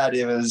with that,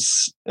 it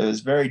was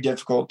very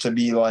difficult to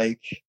be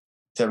like,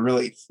 to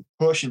really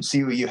push and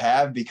see what you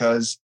have,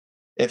 because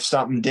if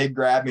something did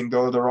grab and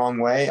go the wrong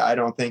way, I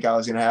don't think I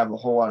was going to have a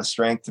whole lot of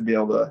strength to be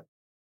able to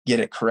get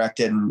it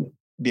corrected and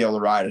be able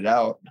to ride it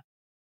out.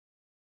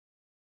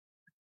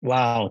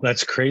 Wow,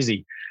 that's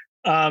crazy.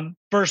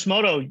 First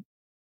moto,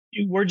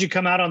 where'd you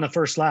come out on the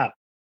first lap?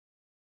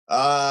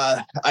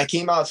 I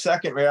came out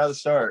second right out of the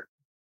start,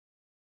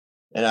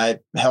 and I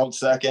held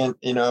second,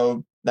 you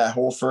know, that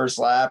whole first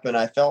lap. And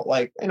I felt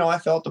like, you know, I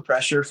felt the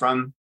pressure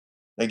from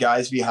the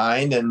guys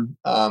behind, and,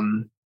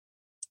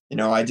 you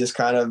know, I just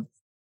kind of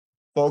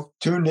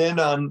tuned in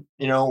on,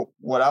 you know,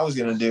 what I was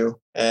going to do.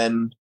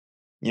 And,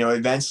 you know,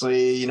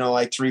 eventually, you know,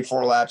 like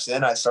 3-4 laps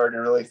in, I started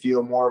to really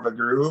feel more of a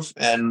groove,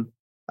 and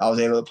I was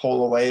able to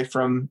pull away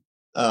from,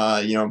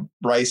 you know,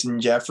 Bryce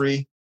and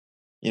Jeffrey,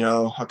 you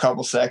know, a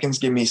couple seconds,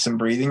 give me some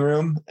breathing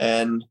room.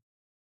 And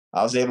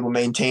I was able to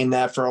maintain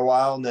that for a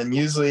while. And then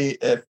usually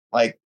if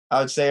like I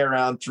would say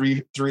around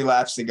three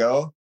laps to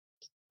go,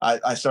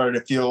 I started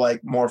to feel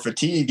like more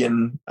fatigue,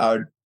 and I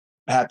would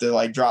have to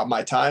like drop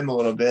my time a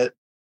little bit.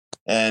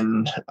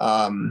 And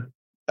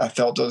I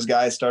felt those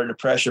guys starting to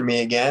pressure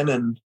me again.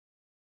 And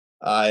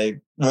I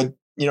would,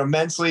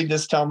 mentally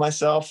just tell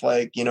myself,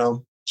 like,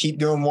 keep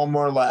doing one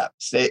more lap,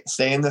 stay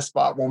in the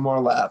spot one more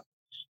lap.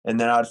 And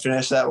then I'd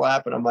finish that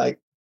lap and I'm like,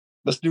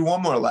 let's do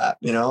one more lap,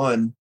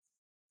 and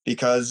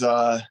because,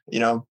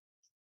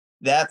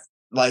 that,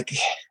 like,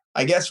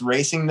 I guess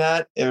racing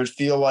that, it would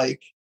feel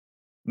like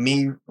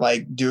me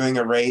like doing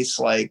a race,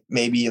 like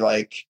maybe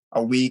like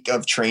a week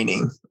of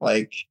training,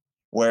 like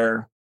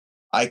where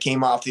I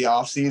came off the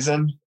off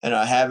season and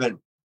I haven't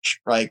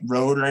like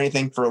rode or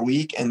anything for a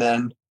week. And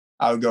then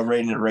I would go right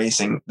into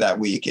racing that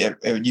week.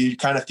 You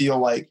kind of feel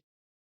like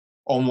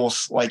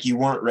almost like you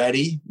weren't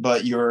ready,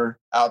 but you're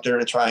out there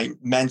to try and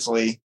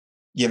mentally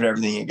give it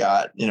everything you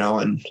got,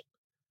 and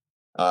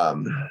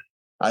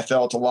I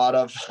felt a lot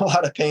of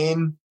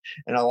pain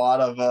and a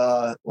lot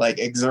of like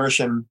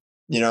exertion,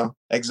 I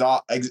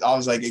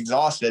was like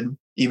exhausted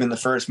even the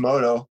first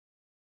moto.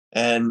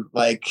 And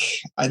like,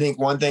 I think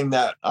one thing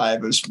that I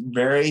was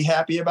very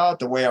happy about,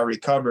 the way I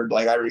recovered,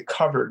 like I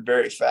recovered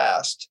very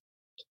fast,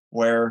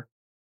 where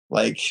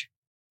like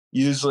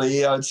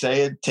usually I would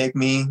say it'd take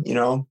me,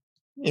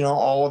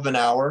 all of an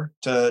hour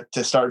to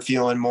start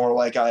feeling more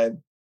like I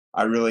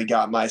really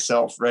got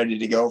myself ready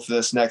to go for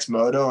this next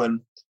moto.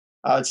 And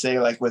I would say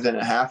like within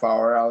a half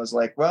hour, I was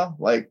like, well,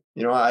 like,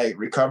 I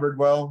recovered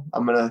well.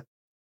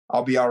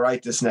 I'll be all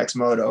right this next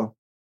moto.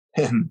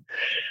 And,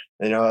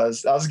 that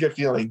was a good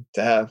feeling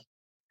to have.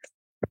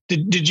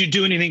 Did you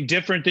do anything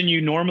different than you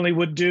normally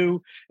would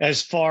do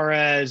as far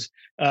as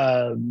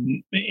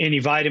any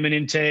vitamin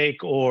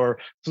intake or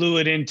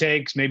fluid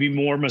intakes, maybe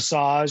more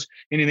massage,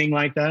 anything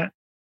like that?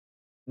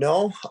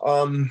 No,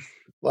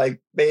 like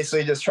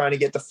basically just trying to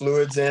get the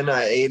fluids in.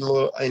 I ate a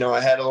little,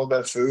 I had a little bit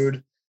of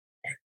food,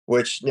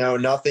 which,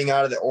 nothing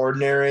out of the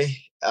ordinary.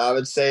 I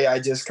would say I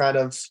just kind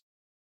of,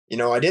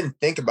 I didn't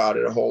think about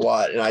it a whole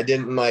lot, and I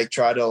didn't like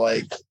try to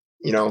like,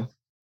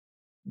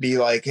 be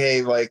like,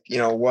 hey, like,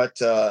 what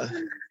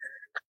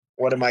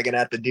am I going to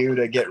have to do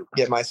to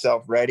get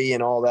myself ready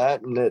and all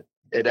that. And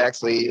it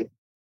actually,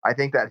 I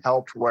think that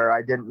helped, where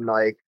I didn't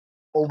like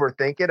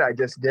overthink it. I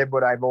just did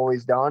what I've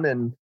always done.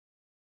 And,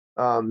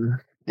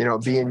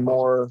 being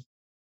more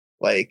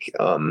like,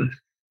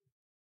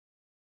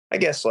 I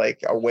guess like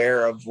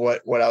aware of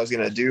what I was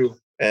going to do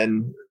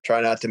and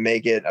try not to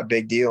make it a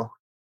big deal.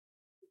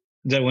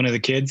 Is that one of the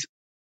kids?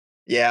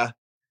 Yeah.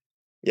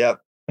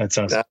 Yep. That's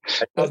awesome.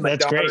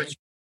 That's great.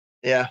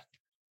 Yeah.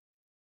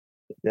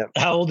 Yep.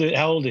 How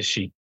old is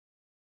she?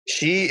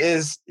 She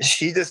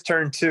just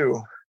turned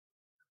 2.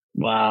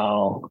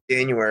 Wow.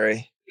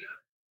 January.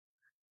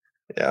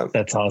 Yeah.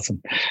 That's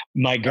awesome.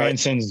 My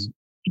grandson's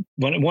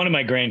one of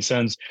my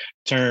grandsons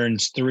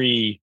turns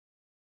 3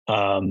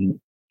 the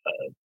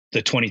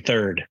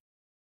 23rd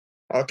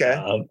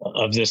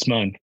of this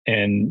month,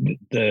 and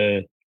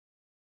the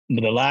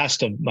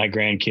last of my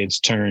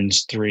grandkids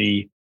turns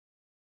 3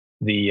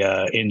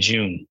 in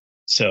June.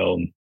 So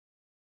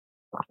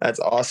that's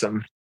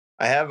awesome.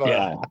 I have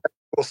a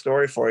cool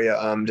story for you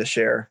to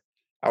share.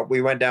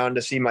 We went down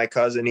to see my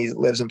cousin. He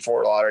lives in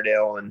Fort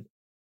Lauderdale, and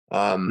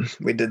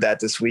we did that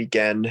this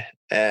weekend.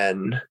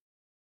 And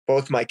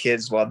both my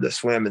kids loved to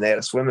swim, and they had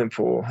a swimming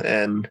pool.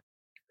 And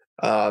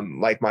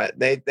like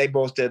they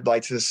both did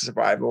like the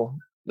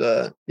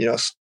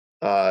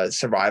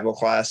survival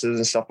classes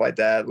and stuff like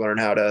that. Learn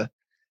how to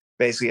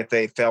basically, if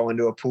they fell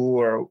into a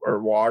pool or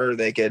water,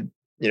 they could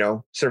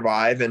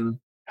survive, and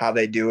how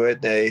they do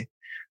it. They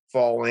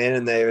fall in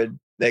and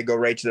they go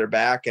right to their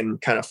back and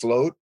kind of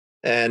float.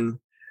 And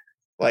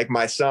like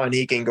my son,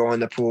 he can go in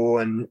the pool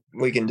and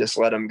we can just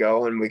let him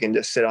go and we can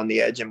just sit on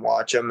the edge and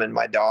watch him. And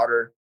my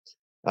daughter,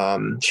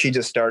 she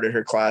just started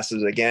her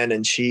classes again,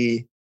 and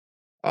she's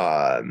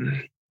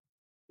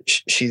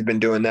been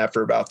doing that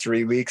for about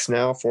 4 weeks.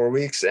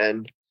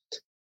 And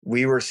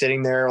we were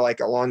sitting there like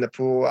along the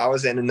pool. I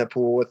was in the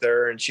pool with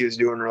her, and she was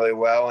doing really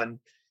well.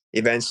 And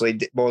eventually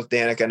both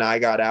Danica and I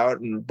got out,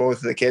 and both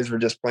of the kids were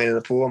just playing in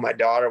the pool. My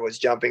daughter was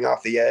jumping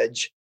off the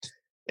edge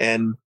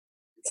and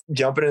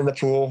jumping in the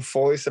pool,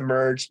 fully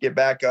submerged, get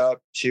back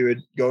up. She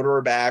would go to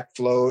her back,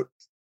 float,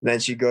 and then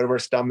she'd go to her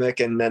stomach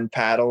and then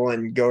paddle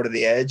and go to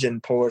the edge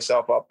and pull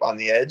herself up on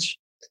the edge.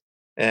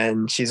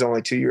 And she's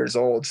only 2 years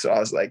old. So I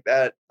was like,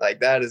 that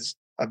is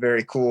a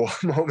very cool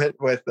moment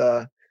with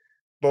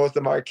both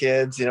of our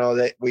kids,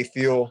 that we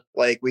feel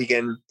like we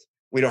don't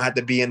have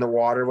to be in the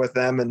water with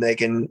them, and they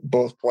can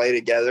both play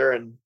together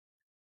and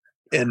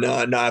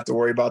not have to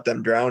worry about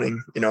them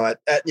drowning.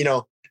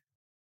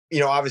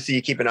 Obviously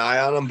you keep an eye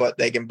on them, but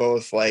they can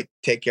both like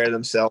take care of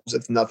themselves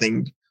if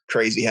nothing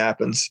crazy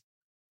happens.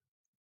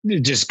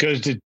 It just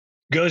goes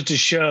to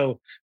show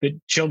that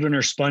children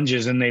are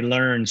sponges and they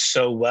learn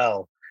so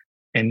well.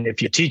 And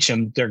if you teach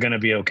them, they're going to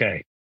be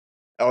okay.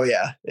 Oh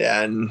yeah.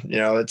 Yeah. And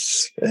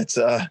it's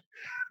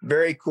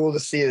very cool to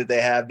see that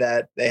they have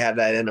that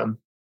in them.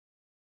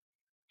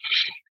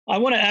 I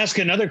want to ask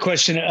another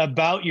question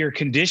about your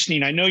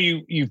conditioning. I know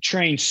you've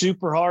trained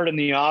super hard in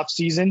the off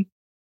season,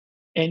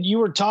 and you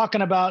were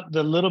talking about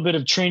the little bit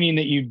of training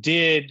that you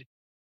did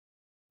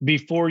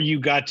before you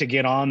got to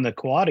get on the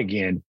quad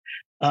again.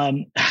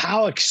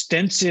 How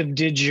extensive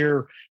did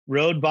your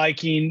road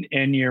biking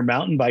and your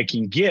mountain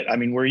biking get? I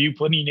mean, were you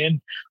putting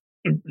in,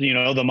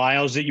 the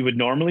miles that you would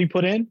normally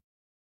put in?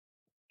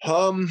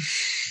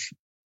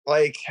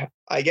 Like,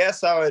 I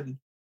guess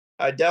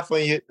I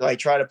definitely like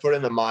try to put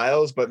in the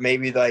miles, but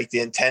maybe like the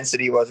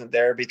intensity wasn't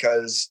there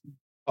because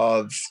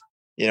of,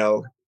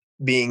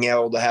 being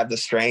able to have the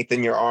strength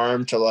in your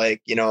arm to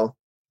like,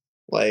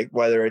 like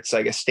whether it's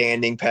like a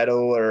standing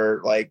pedal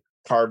or like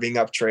carving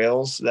up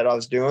trails that I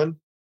was doing.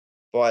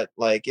 But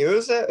like it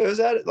was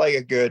at like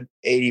a good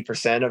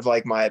 80% of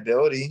like my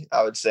ability,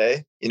 I would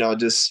say,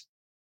 just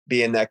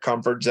be in that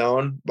comfort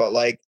zone. But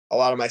like a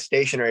lot of my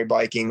stationary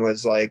biking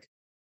was like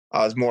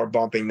I was more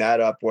bumping that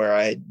up where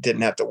I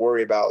didn't have to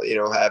worry about,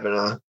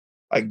 having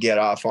a get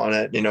off on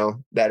it,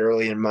 that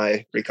early in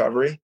my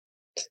recovery.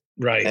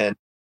 Right. And,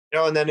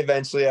 and then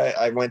eventually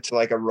I went to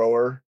like a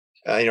rower,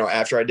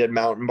 after I did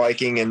mountain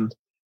biking, and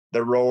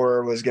the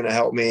rower was going to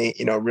help me,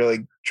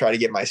 really try to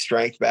get my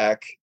strength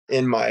back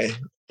in my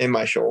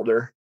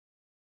shoulder.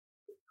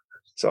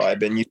 So I've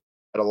been using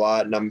it a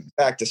lot, and I'm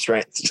back to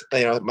strength,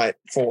 my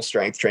full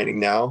strength training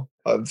now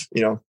of,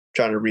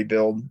 trying to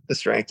rebuild the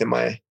strength in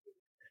my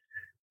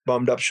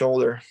bummed up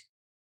shoulder.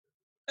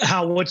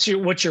 What's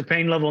your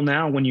pain level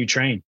now when you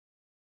train?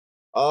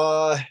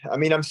 I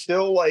mean, I'm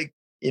still like,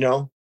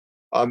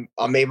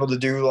 I'm able to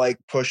do like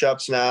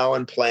push-ups now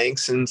and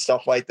planks and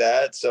stuff like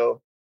that.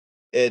 So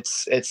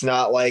it's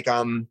not like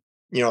I'm,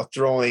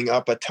 throwing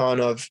up a ton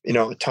of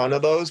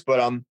those,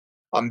 but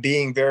I'm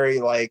being very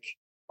like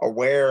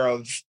aware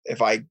of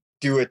if I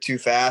do it too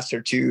fast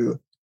or too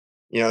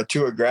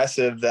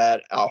aggressive,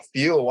 that I'll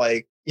feel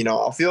like,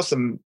 I'll feel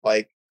some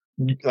like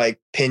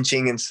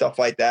pinching and stuff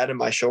like that in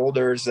my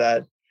shoulders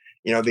that,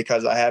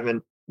 because I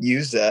haven't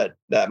used that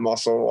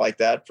muscle like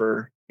that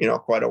for,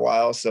 quite a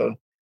while. So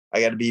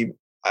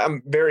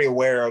I'm very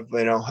aware of,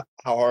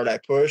 how hard I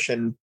push.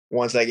 And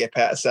once I get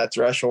past that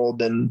threshold,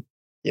 then,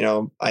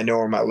 I know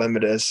where my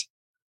limit is.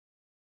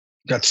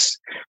 That's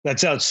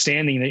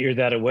outstanding that you're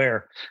that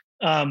aware.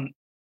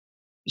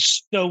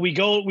 So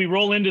we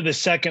roll into the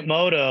second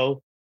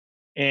moto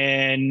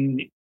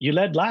and you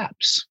led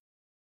laps.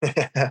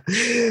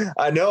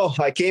 I know.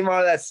 I came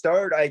out of that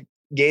start. I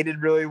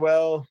gated really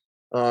well.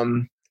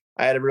 I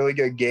had a really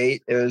good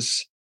gait. It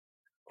was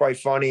quite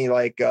funny.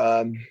 Like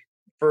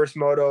first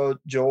moto,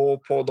 Joel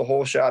pulled the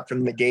whole shot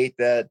from the gate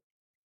the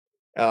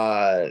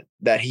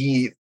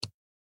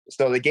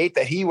gate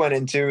that he went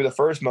into the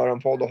first moto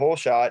and pulled the whole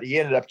shot. He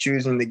ended up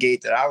choosing the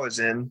gate that I was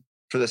in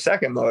for the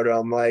second moto.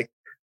 I'm like,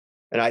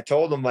 and I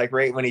told him like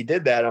right when he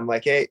did that, I'm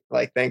like, hey,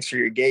 like thanks for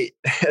your gate.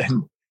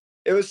 And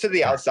it was to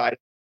the outside.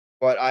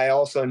 But I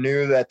also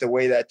knew that the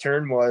way that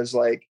turn was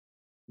like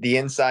the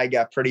inside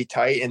got pretty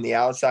tight and the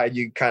outside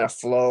you kind of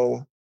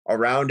flow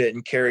around it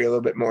and carry a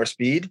little bit more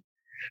speed.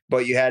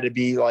 But you had to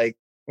be like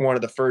one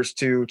of the first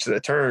two to the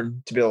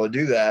turn to be able to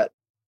do that.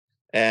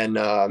 And,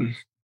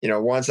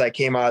 once I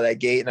came out of that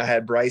gate and I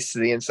had Bryce to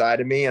the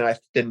inside of me and I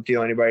didn't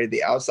feel anybody to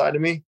the outside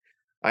of me,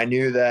 I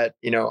knew that,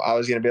 I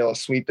was going to be able to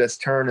sweep this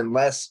turn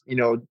unless,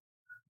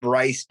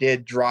 Bryce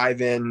did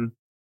drive in,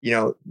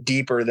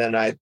 deeper than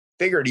I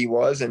figured he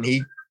was. And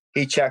he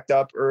checked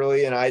up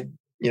early and I,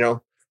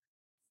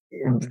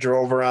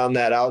 drove around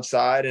that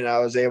outside and I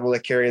was able to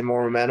carry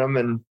more momentum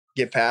and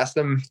get past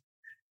him.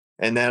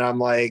 And then I'm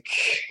like,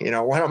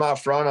 when I'm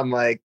out front, I'm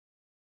like,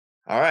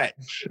 all right,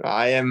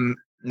 I am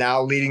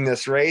now leading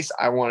this race.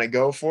 I want to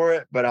go for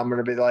it, but I'm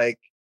going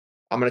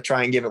to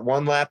try and give it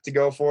one lap to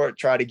go for it,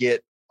 try to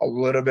get a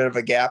little bit of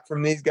a gap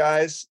from these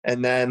guys.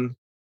 And then,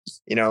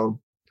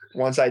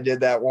 once I did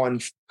that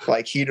one,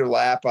 like heater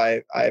lap,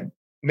 I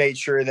made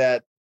sure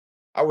that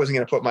I wasn't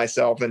going to put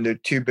myself into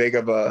too big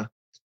of a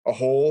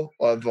hole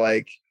of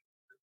like,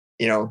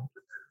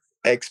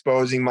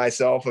 exposing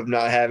myself of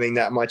not having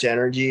that much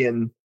energy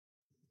and,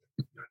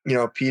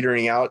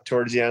 petering out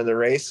towards the end of the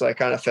race. So I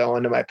kind of fell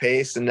into my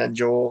pace, and then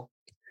Joel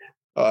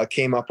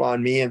came up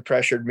on me and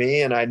pressured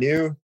me. And I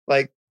knew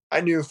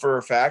for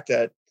a fact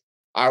that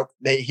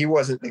he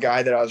wasn't the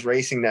guy that I was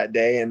racing that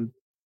day. And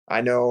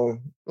I know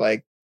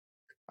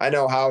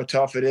how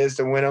tough it is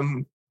to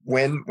win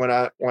when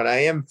I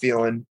am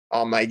feeling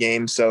on my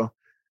game. So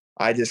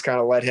I just kind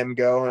of let him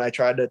go, and I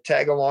tried to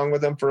tag along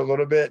with him for a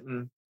little bit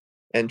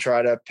and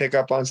try to pick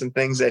up on some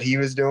things that he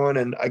was doing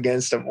and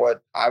against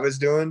what I was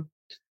doing.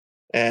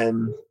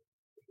 And,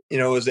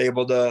 was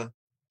able to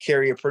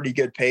carry a pretty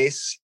good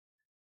pace.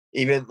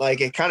 Even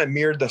like it kind of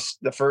mirrored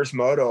the first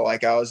moto.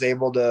 Like I was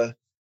able to,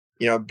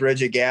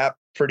 bridge a gap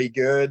pretty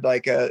good,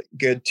 like a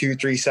good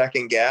 2-3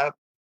 second gap,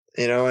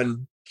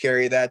 and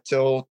carry that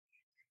till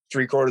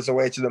 3/4 of the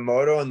way to the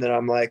moto. And then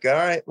I'm like, all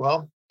right,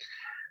 well,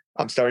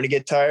 I'm starting to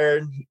get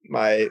tired.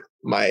 My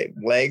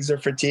legs are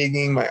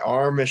fatiguing. My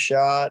arm is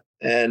shot.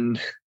 And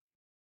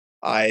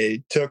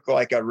I took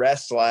like a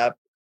rest lap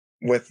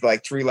with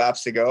like 3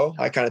 laps to go,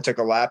 I kind of took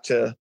a lap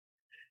to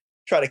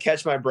try to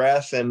catch my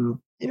breath. And,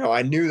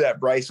 I knew that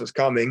Bryce was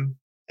coming.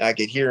 I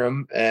could hear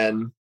him.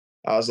 And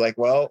I was like,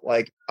 well,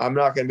 like, I'm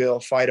not going to be able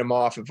to fight him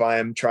off if I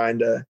am trying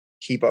to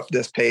keep up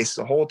this pace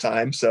the whole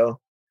time. So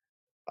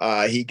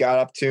he got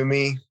up to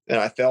me and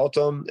I felt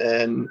him.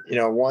 And,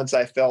 once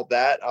I felt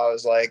that, I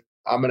was like,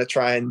 I'm going to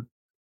try and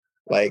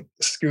like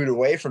scoot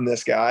away from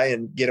this guy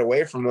and get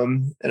away from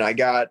him. And I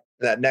got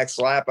that next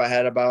lap. I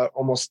had about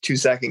almost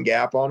 2-second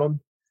gap on him.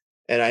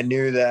 And I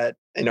knew that,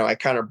 I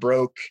kind of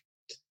broke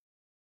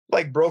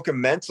him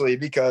mentally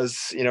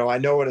because, I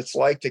know what it's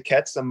like to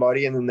catch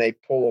somebody and then they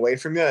pull away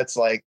from you. It's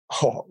like,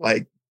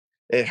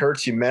 it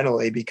hurts you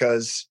mentally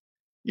because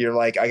you're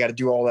like, I got to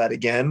do all that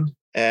again.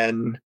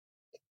 And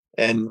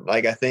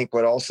like, I think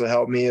what also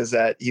helped me is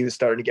that he was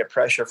starting to get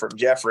pressure from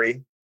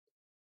Jeffrey,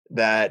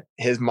 that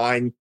his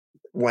mind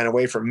went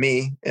away from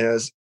me and it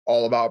was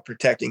all about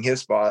protecting his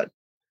spot.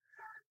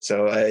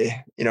 So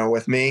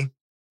with me,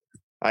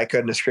 I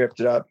couldn't have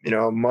scripted up,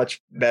 a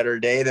much better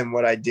day than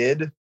what I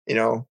did,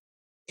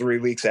 3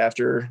 weeks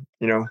after,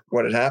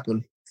 what had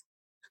happened.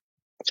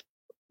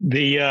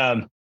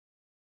 The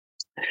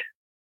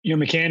your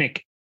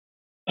mechanic,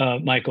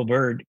 Michael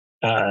Bird,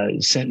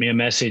 sent me a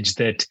message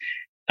that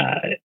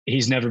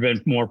he's never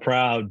been more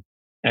proud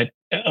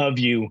of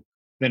you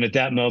than at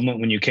that moment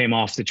when you came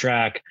off the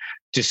track,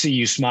 to see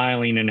you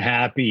smiling and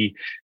happy.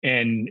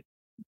 And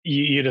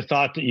you'd have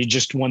thought that you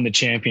just won the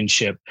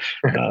championship,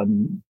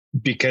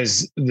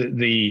 because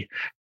the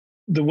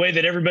way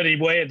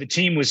that the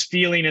team was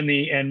feeling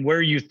and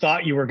where you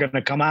thought you were going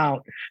to come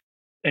out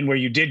and where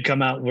you did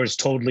come out was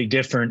totally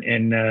different.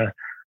 And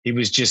he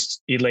was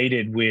just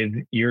elated with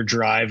your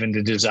drive and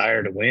the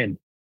desire to win.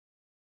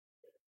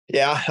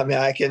 Yeah. I mean,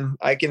 I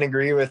can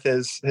agree with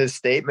his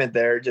statement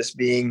there, just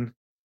being,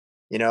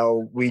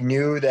 we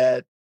knew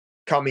that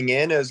coming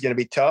in, it was going to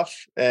be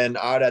tough, and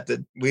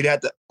we'd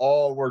have to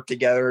all work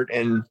together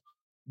and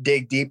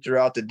dig deep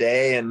throughout the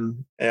day.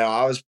 And,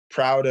 I was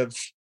proud of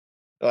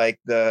like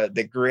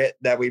the grit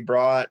that we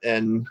brought.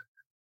 And,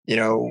 we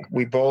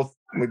were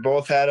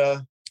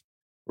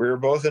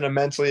both in a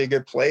mentally a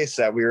good place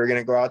that we were going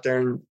to go out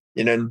there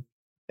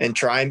and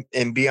try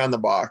and be on the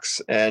box.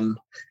 And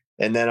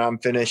then I'm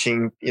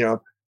finishing,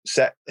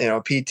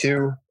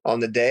 P2 on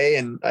the day,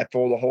 and I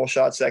pulled a whole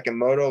shot second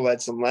moto,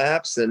 led some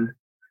laps. And,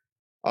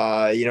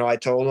 I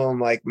told him,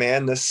 like,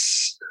 man,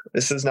 this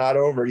is not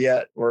over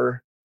yet.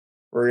 We're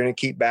going to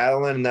keep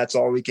battling, and that's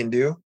all we can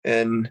do.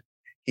 And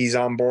he's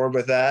on board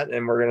with that.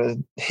 And we're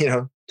going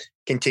to,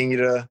 continue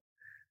to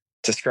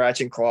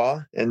scratch and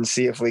claw and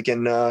see if we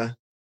can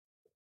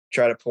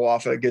try to pull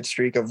off a good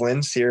streak of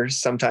wins here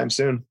sometime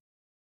soon.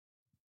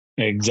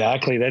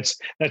 Exactly. That's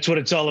what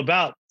it's all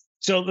about.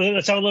 So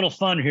let's have a little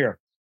fun here.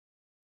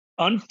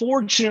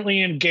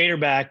 Unfortunately, in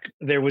Gatorback,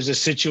 there was a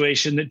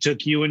situation that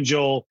took you and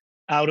Joel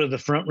out of the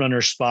front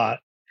runner spot.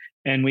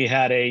 And we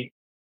had a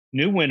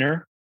new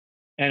winner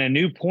and a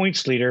new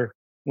points leader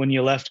when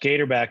you left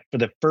Gatorback for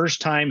the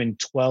first time in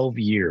 12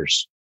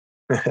 years.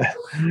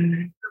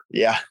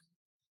 Yeah.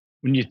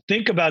 When you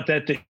think about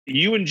that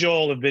you and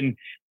Joel have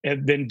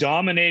been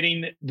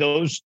dominating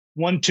those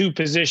 1-2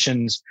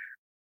 positions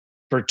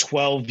for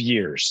 12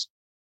 years.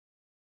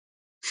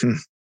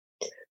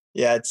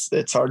 Yeah,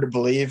 it's hard to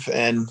believe.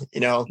 And,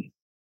 I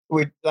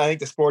think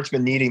the sport's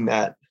been needing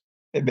that.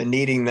 They've been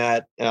needing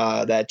that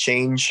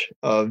change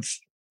of,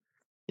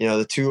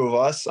 the two of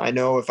us. I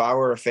know if I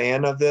were a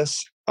fan of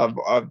this, of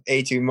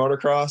ATV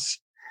motocross,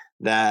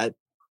 that,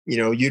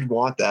 you'd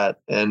want that.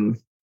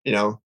 And,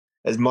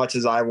 as much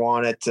as I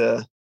want it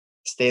to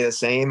stay the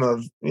same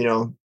of,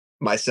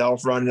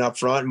 myself running up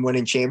front and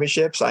winning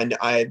championships,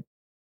 I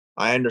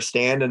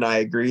understand and I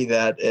agree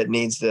that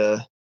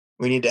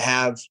we need to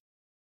have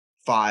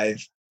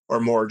 5 or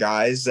more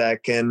guys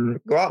that can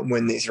go out and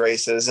win these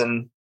races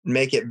and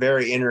make it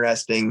very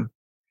interesting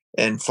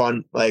and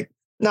fun. Like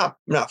not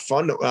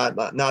fun not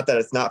that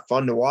it's not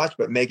fun to watch,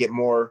 but make it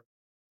more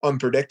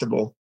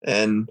unpredictable.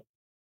 And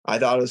I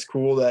thought it was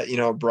cool that,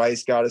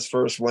 Bryce got his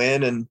first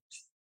win, and,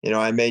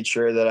 I made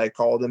sure that I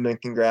called him and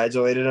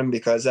congratulated him,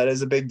 because that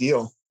is a big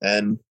deal.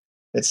 And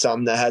it's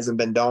something that hasn't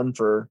been done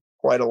for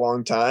quite a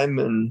long time.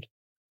 And,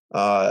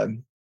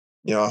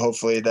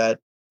 hopefully that,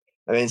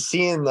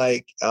 seeing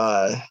like,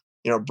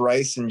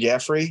 Bryce and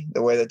Jeffrey,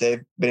 the way that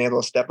they've been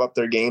able to step up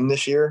their game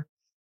this year.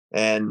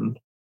 And,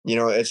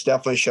 it's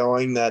definitely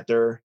showing that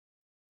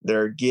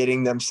they're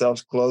getting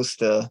themselves close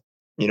to,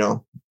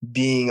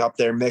 being up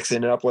there,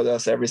 mixing it up with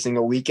us every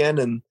single weekend.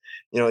 And,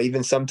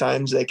 even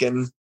sometimes they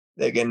can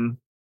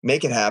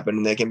make it happen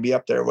and they can be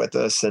up there with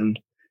us. And,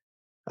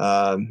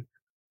 that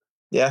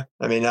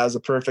was a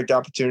perfect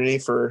opportunity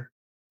for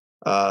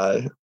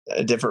a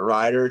different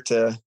rider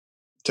to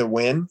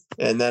win.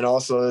 And then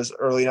also is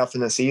early enough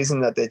in the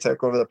season that they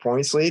took over the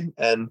points lead.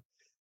 And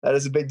that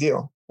is a big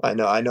deal. I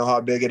know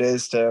how big it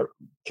is to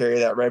carry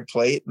that red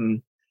plate,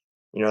 and,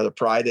 the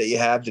pride that you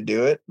have to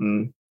do it.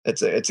 And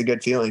it's a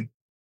good feeling.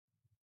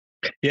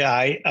 Yeah.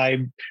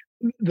 I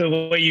the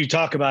way you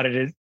talk about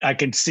it, I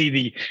can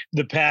see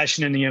the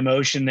passion and the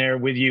emotion there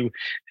with you.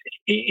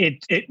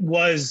 It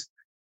was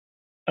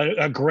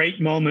a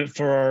great moment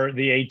for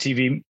the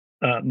ATV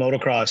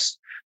motocross,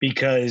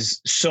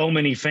 because so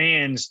many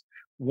fans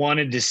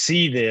wanted to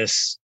see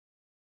this.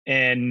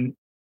 And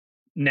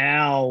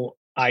now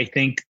I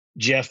think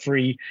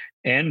Jeffrey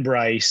and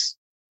Bryce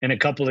and a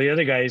couple of the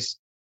other guys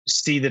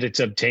see that it's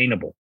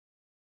obtainable.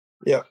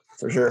 Yeah,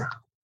 for sure.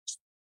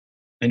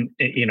 And,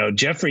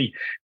 Jeffrey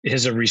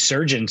has a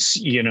resurgence,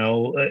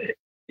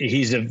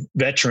 he's a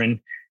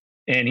veteran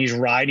and he's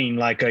riding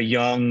like a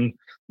young,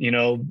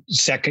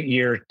 second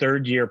year,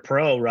 third year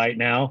pro right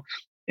now.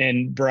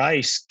 And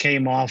Bryce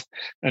came off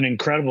an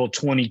incredible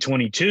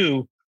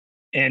 2022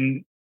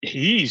 and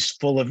he's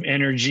full of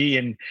energy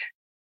and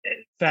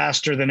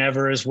faster than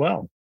ever as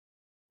well.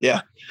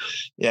 Yeah.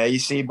 Yeah. You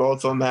see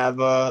both of them have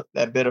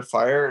that bit of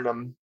fire,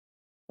 and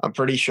I'm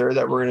pretty sure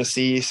that we're going to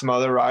see some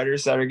other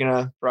riders that are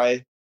going to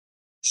probably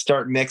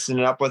start mixing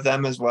it up with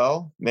them as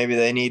well. Maybe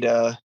they need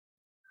a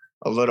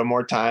little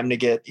more time to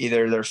get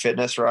either their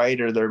fitness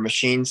right or their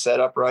machine set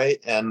up right.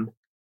 And,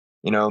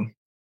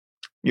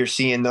 you're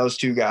seeing those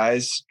two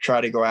guys try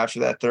to go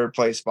after that third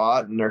place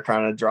spot, and they're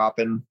kind of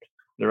dropping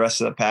the rest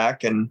of the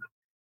pack. And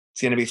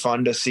it's going to be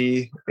fun to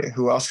see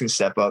who else can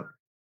step up.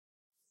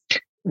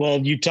 Well,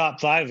 you top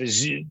five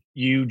is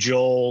you,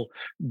 Joel,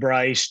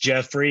 Bryce,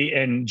 Jeffrey,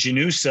 and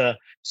Janusa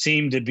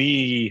seem to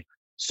be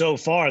so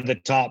far the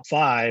top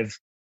five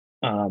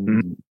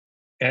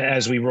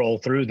as we roll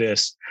through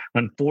this.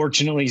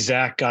 Unfortunately,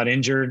 Zach got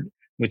injured,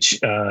 which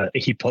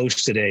he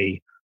posted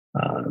a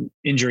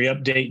injury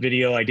update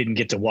video. I didn't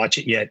get to watch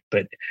it yet,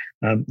 but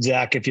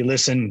Zach, if you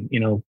listen,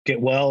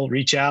 get well,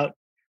 reach out.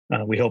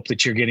 We hope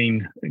that you're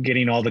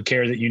getting all the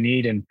care that you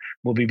need, and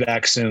we'll be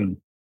back soon.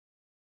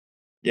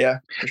 Yeah,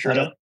 for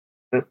sure.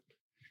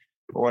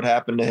 What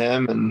happened to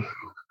him, and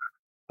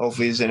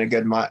hopefully he's in a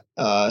good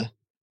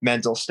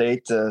mental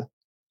state to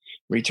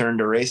return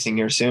to racing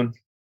here soon.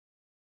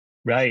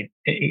 Right.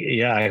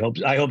 Yeah,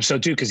 I hope so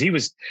too, because he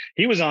was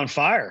on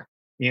fire.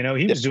 He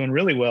was doing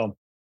really well.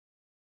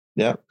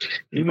 Yeah.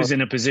 He was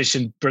in a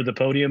position for the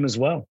podium as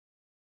well.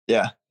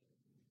 Yeah.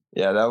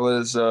 Yeah, that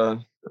was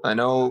I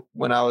know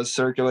when I was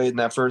circulating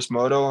that first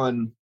moto,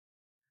 and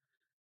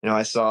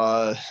I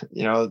saw,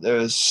 there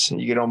was,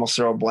 you could almost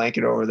throw a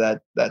blanket over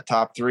that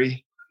top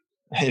three,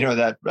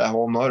 that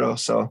whole moto.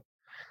 So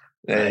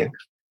that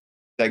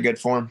good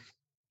form.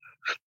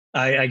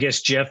 I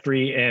guess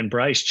Jeffrey and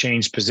Bryce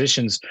changed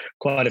positions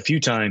quite a few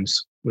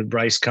times, with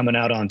Bryce coming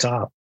out on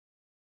top.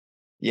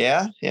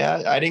 Yeah.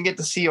 I didn't get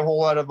to see a whole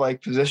lot of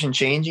position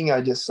changing.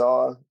 I just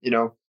saw,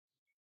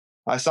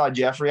 I saw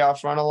Jeffrey out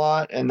front a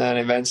lot, and then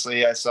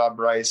eventually I saw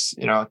Bryce,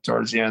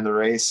 towards the end of the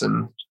race.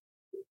 And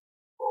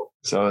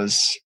so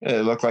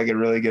it looked like a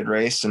really good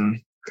race,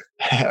 and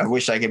I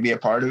wish I could be a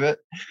part of it.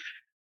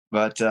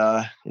 But,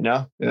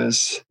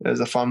 it was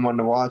a fun one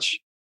to watch.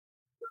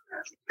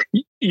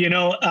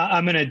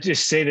 I'm going to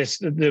just say this.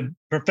 The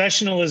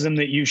professionalism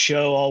that you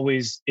show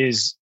always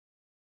is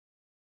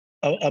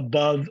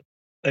above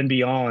and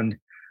beyond.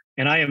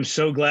 And I am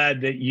so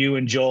glad that you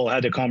and Joel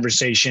had the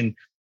conversation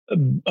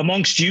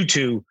amongst you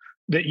two,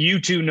 that you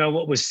two know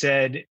what was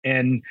said,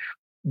 and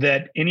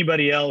that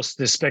anybody else,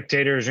 the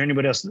spectators or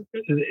anybody else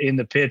in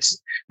the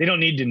pits, they don't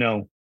need to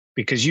know,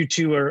 because you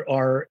two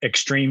are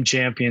extreme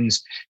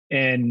champions,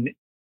 and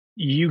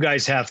you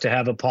guys have to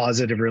have a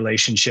positive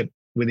relationship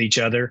with each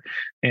other.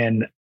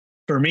 And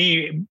for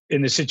me,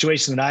 in the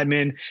situation that I'm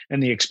in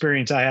and the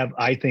experience I have,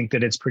 I think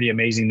that it's pretty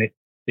amazing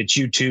that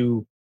you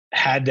two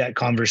had that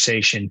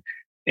conversation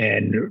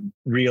and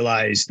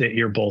realize that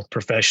you're both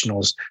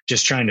professionals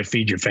just trying to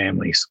feed your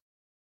families.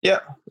 Yeah.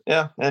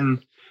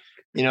 And,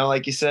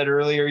 like you said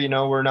earlier,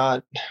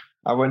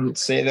 I wouldn't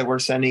say that we're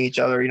sending each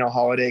other,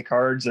 holiday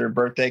cards or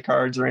birthday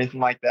cards or anything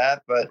like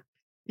that. But,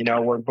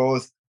 we're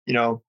both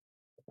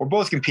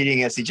competing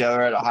against each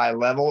other at a high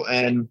level,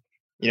 and,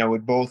 we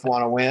both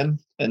want to win,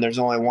 and there's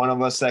only one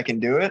of us that can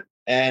do it.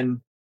 And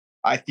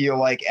I feel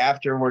like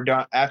after we're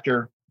done,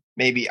 after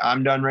maybe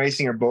I'm done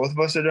racing or both of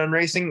us are done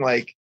racing,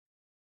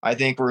 I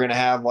think we're going to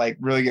have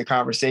really good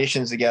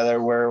conversations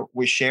together where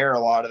we share a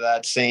lot of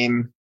those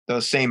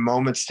same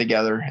moments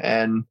together.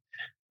 And,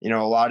 a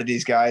lot of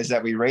these guys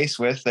that we race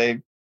with,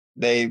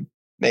 they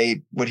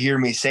would hear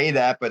me say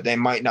that, but they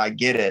might not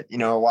get it, a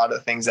lot of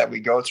the things that we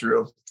go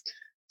through.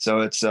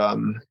 So it's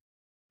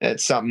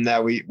something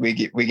that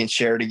we can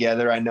share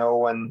together. I know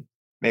when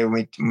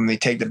we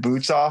take the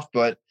boots off,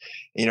 but,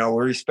 we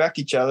respect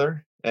each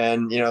other,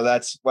 and,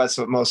 that's what's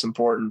most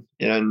important.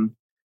 And,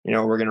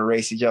 we're going to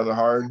race each other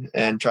hard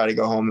and try to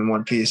go home in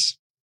one piece.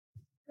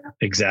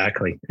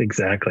 Exactly.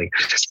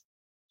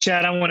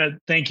 Chad, I want to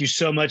thank you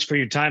so much for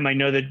your time. I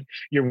know that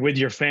you're with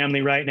your family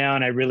right now,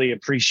 and I really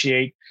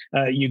appreciate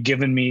you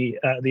giving me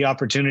the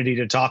opportunity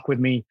to talk with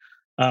me.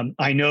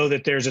 I know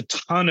that there's a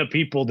ton of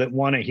people that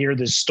want to hear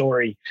this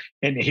story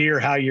and hear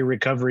how your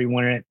recovery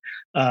went,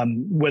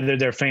 whether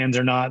they're fans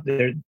or not.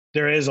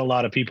 There is a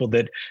lot of people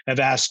that have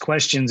asked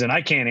questions, and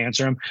I can't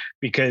answer them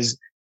because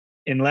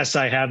unless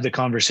I have the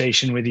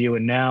conversation with you.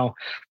 And now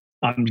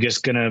I'm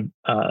just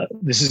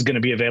this is gonna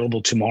be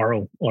available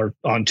tomorrow or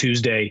on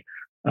Tuesday,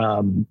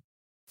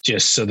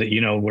 just so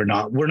that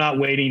we're not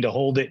waiting to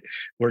hold it.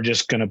 We're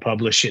just gonna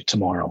publish it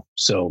tomorrow.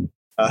 So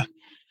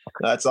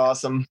that's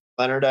awesome,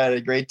 Leonard. I had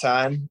a great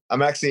time.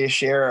 I'm actually going to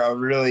share a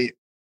really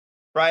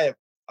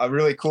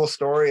cool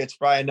story. It's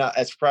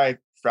probably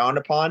frowned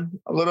upon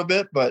a little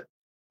bit, but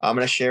I'm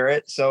going to share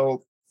it.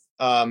 So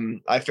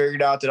I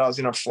figured out that I was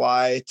going to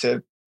fly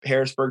to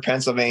Harrisburg,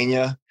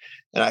 Pennsylvania,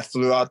 and I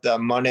flew out the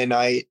Monday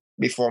night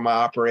before my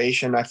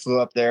operation. I flew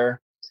up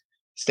there,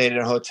 stayed in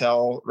a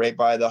hotel right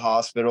by the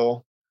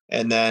hospital,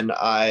 and then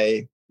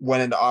I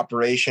went into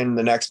operation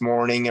the next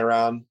morning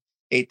around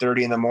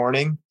 8:30 in the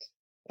morning.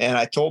 And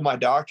I told my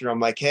doctor, I'm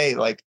like, hey,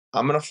 like,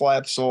 I'm going to fly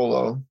up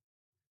solo.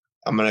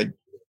 I'm going to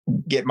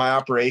get my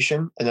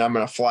operation, and then I'm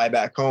going to fly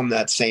back home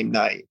that same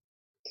night.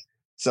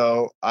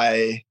 So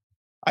I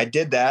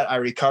did that. I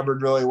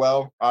recovered really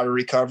well out of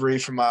recovery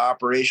from my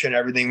operation.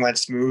 Everything went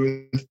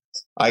smooth.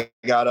 I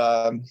got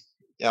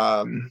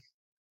Logan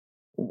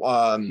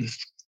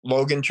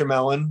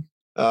Tremelin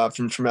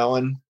from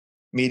Tremelin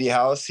Media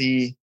House.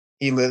 He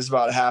lives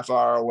about a half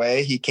hour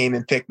away. He came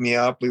and picked me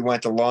up. We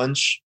went to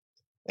lunch,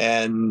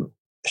 and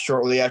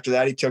shortly after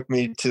that, he took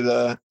me to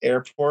the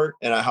airport,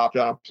 and I hopped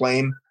on a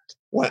plane,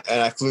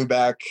 and I flew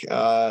back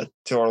to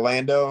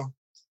Orlando,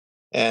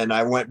 and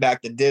I went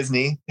back to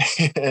Disney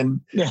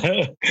and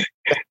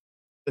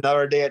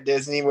another day at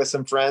Disney with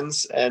some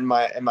friends and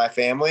my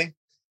family.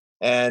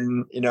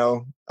 And,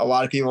 a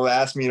lot of people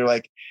ask me, they're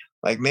like,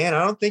 man,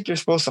 I don't think you're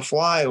supposed to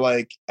fly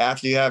like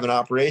after you have an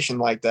operation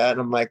like that.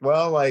 And I'm like,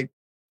 well, like,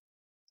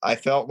 I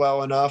felt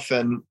well enough,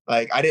 and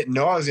like, I didn't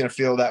know I was going to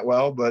feel that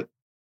well, but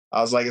I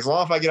was like, as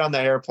long as I get on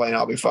that airplane,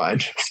 I'll be fine.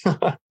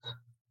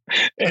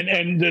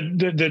 And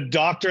the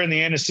doctor and the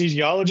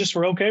anesthesiologist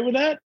were okay with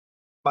that?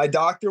 My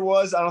doctor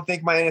was. I don't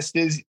think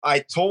I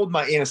told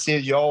my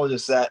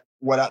anesthesiologist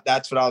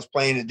that's what I was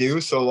planning to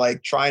do. So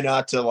like, try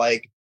not to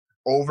like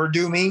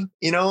overdo me,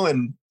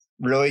 and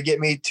really get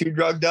me too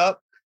drugged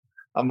up.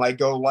 I'm like,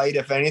 go light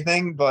if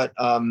anything. But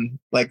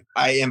like,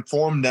 I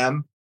informed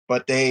them,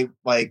 but they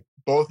like,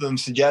 both of them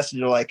suggested,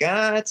 they're like,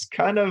 it's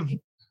kind of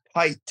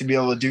tight to be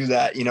able to do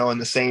that, in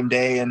the same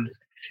day. And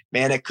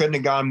man, it couldn't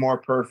have gone more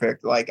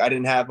perfect. Like, I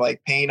didn't have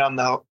like pain on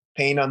the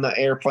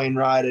airplane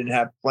ride. I didn't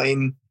have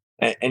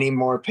any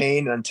more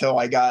pain until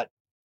I got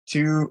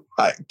to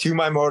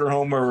my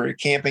motorhome where we were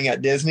camping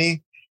at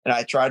Disney. And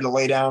I tried to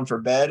lay down for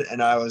bed,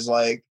 and I was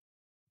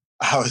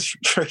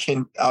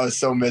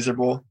so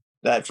miserable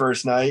that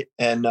first night.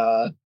 And,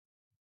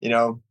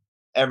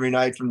 every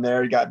night from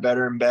there, it got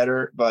better and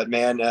better. But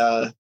man,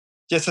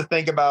 just to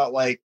think about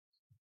like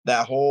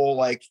that whole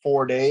like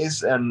 4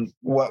 days and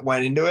what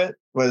went into it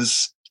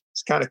it's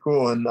kind of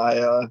cool. And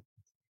I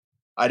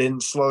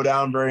didn't slow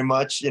down very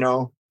much,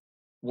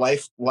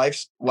 life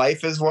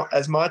is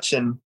as much.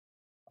 And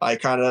I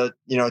kind of,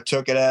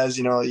 took it as,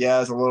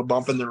 as a little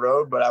bump in the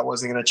road, but I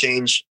wasn't going to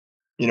change,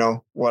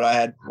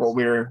 what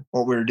we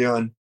were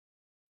doing.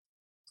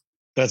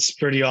 That's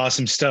pretty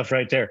awesome stuff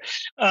right there.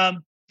 PA,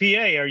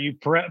 are you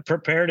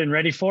prepared and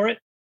ready for it?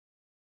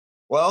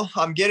 Well,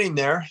 I'm getting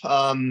there.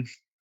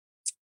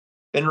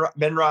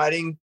 Been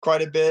riding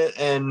quite a bit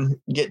and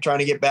trying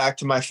to get back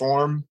to my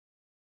form.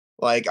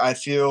 Like, I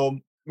feel,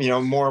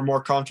 more and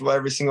more comfortable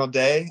every single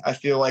day. I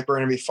feel like we're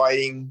going to be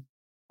fighting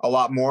a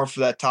lot more for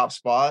that top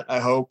spot. I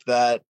hope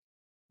that,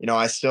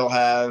 I still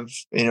have,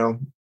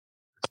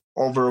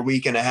 over a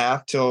week and a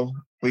half till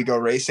we go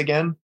race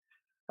again.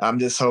 I'm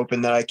just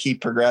hoping that I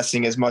keep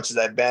progressing as much as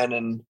I've been.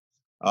 And,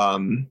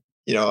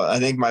 I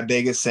think my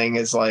biggest thing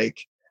is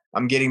like,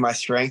 I'm getting my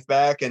strength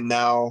back. And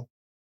now,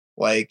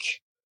 like,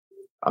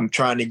 I'm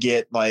trying to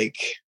get like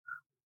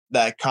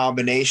that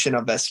combination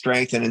of that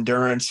strength and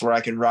endurance where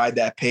I can ride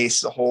that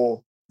pace the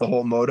whole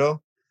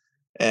moto.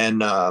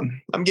 And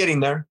I'm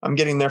getting there. I'm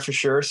getting there for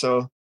sure.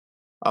 So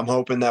I'm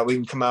hoping that we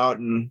can come out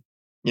and,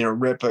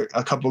 rip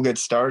a couple good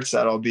starts.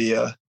 That'll be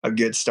a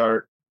good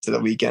start to the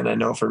weekend, I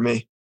know, for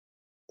me.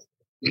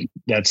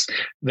 That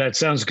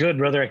sounds good,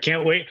 brother. I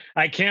can't wait.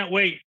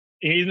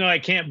 Even though I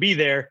can't be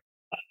there,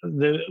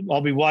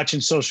 I'll be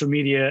watching social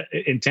media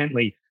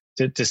intently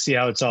to see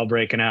how it's all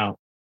breaking out.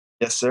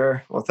 Yes,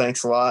 sir. Well,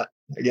 thanks a lot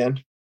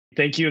again.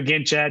 Thank you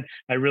again, Chad.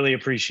 I really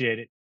appreciate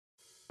it.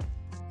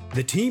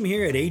 The team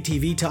here at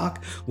ATV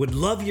Talk would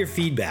love your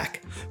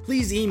feedback.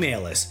 Please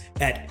email us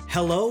at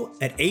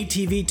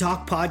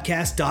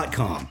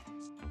hello@atvtalkpodcast.com.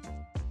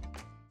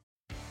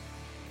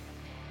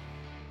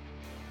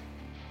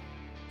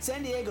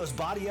 San Diego's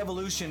Body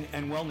Evolution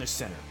and Wellness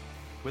Center.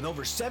 With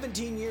over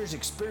 17 years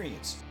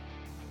experience,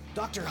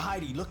 Dr.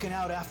 Heidi looking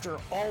out after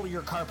all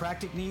your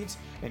chiropractic needs,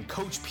 and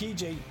Coach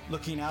PJ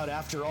looking out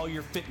after all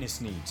your fitness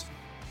needs.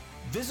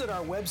 Visit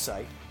our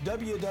website,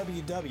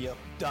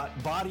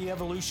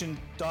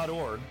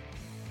 www.bodyevolution.org,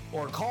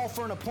 or call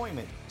for an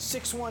appointment,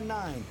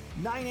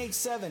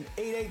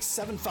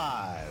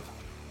 619-987-8875.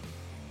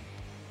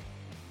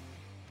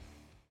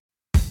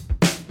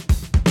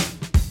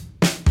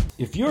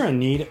 If you're in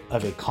need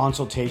of a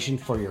consultation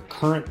for your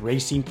current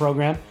racing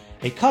program,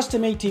 a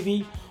custom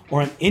ATV,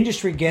 or an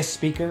industry guest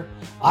speaker,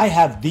 I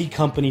have the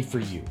company for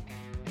you.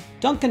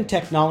 Duncan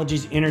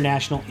Technologies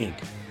International Inc.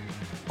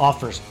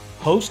 offers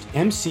host,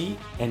 MC,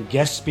 and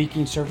guest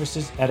speaking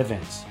services at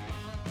events,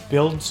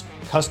 builds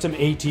custom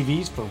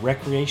ATVs for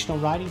recreational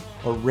riding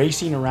or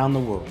racing around the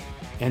world,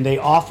 and they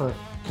offer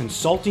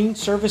consulting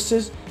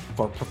services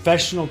for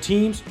professional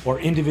teams or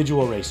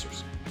individual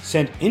racers.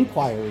 Send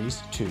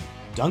inquiries to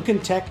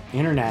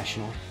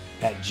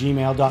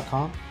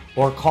duncantechinternational@gmail.com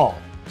or call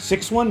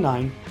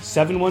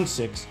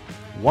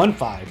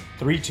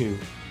 619-716-1532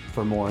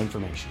 for more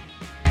information.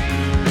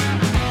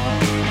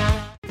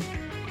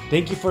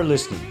 Thank you for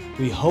listening.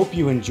 We hope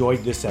you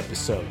enjoyed this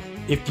episode.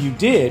 If you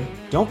did,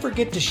 don't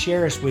forget to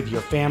share us with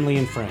your family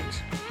and friends.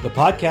 The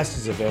podcast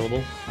is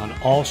available on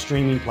all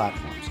streaming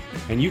platforms,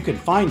 and you can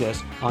find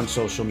us on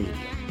social media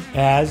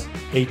as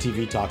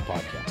ATV Talk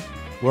Podcast.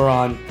 We're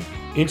on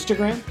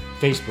Instagram,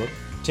 Facebook,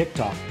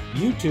 TikTok,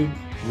 YouTube,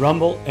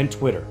 Rumble, and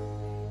Twitter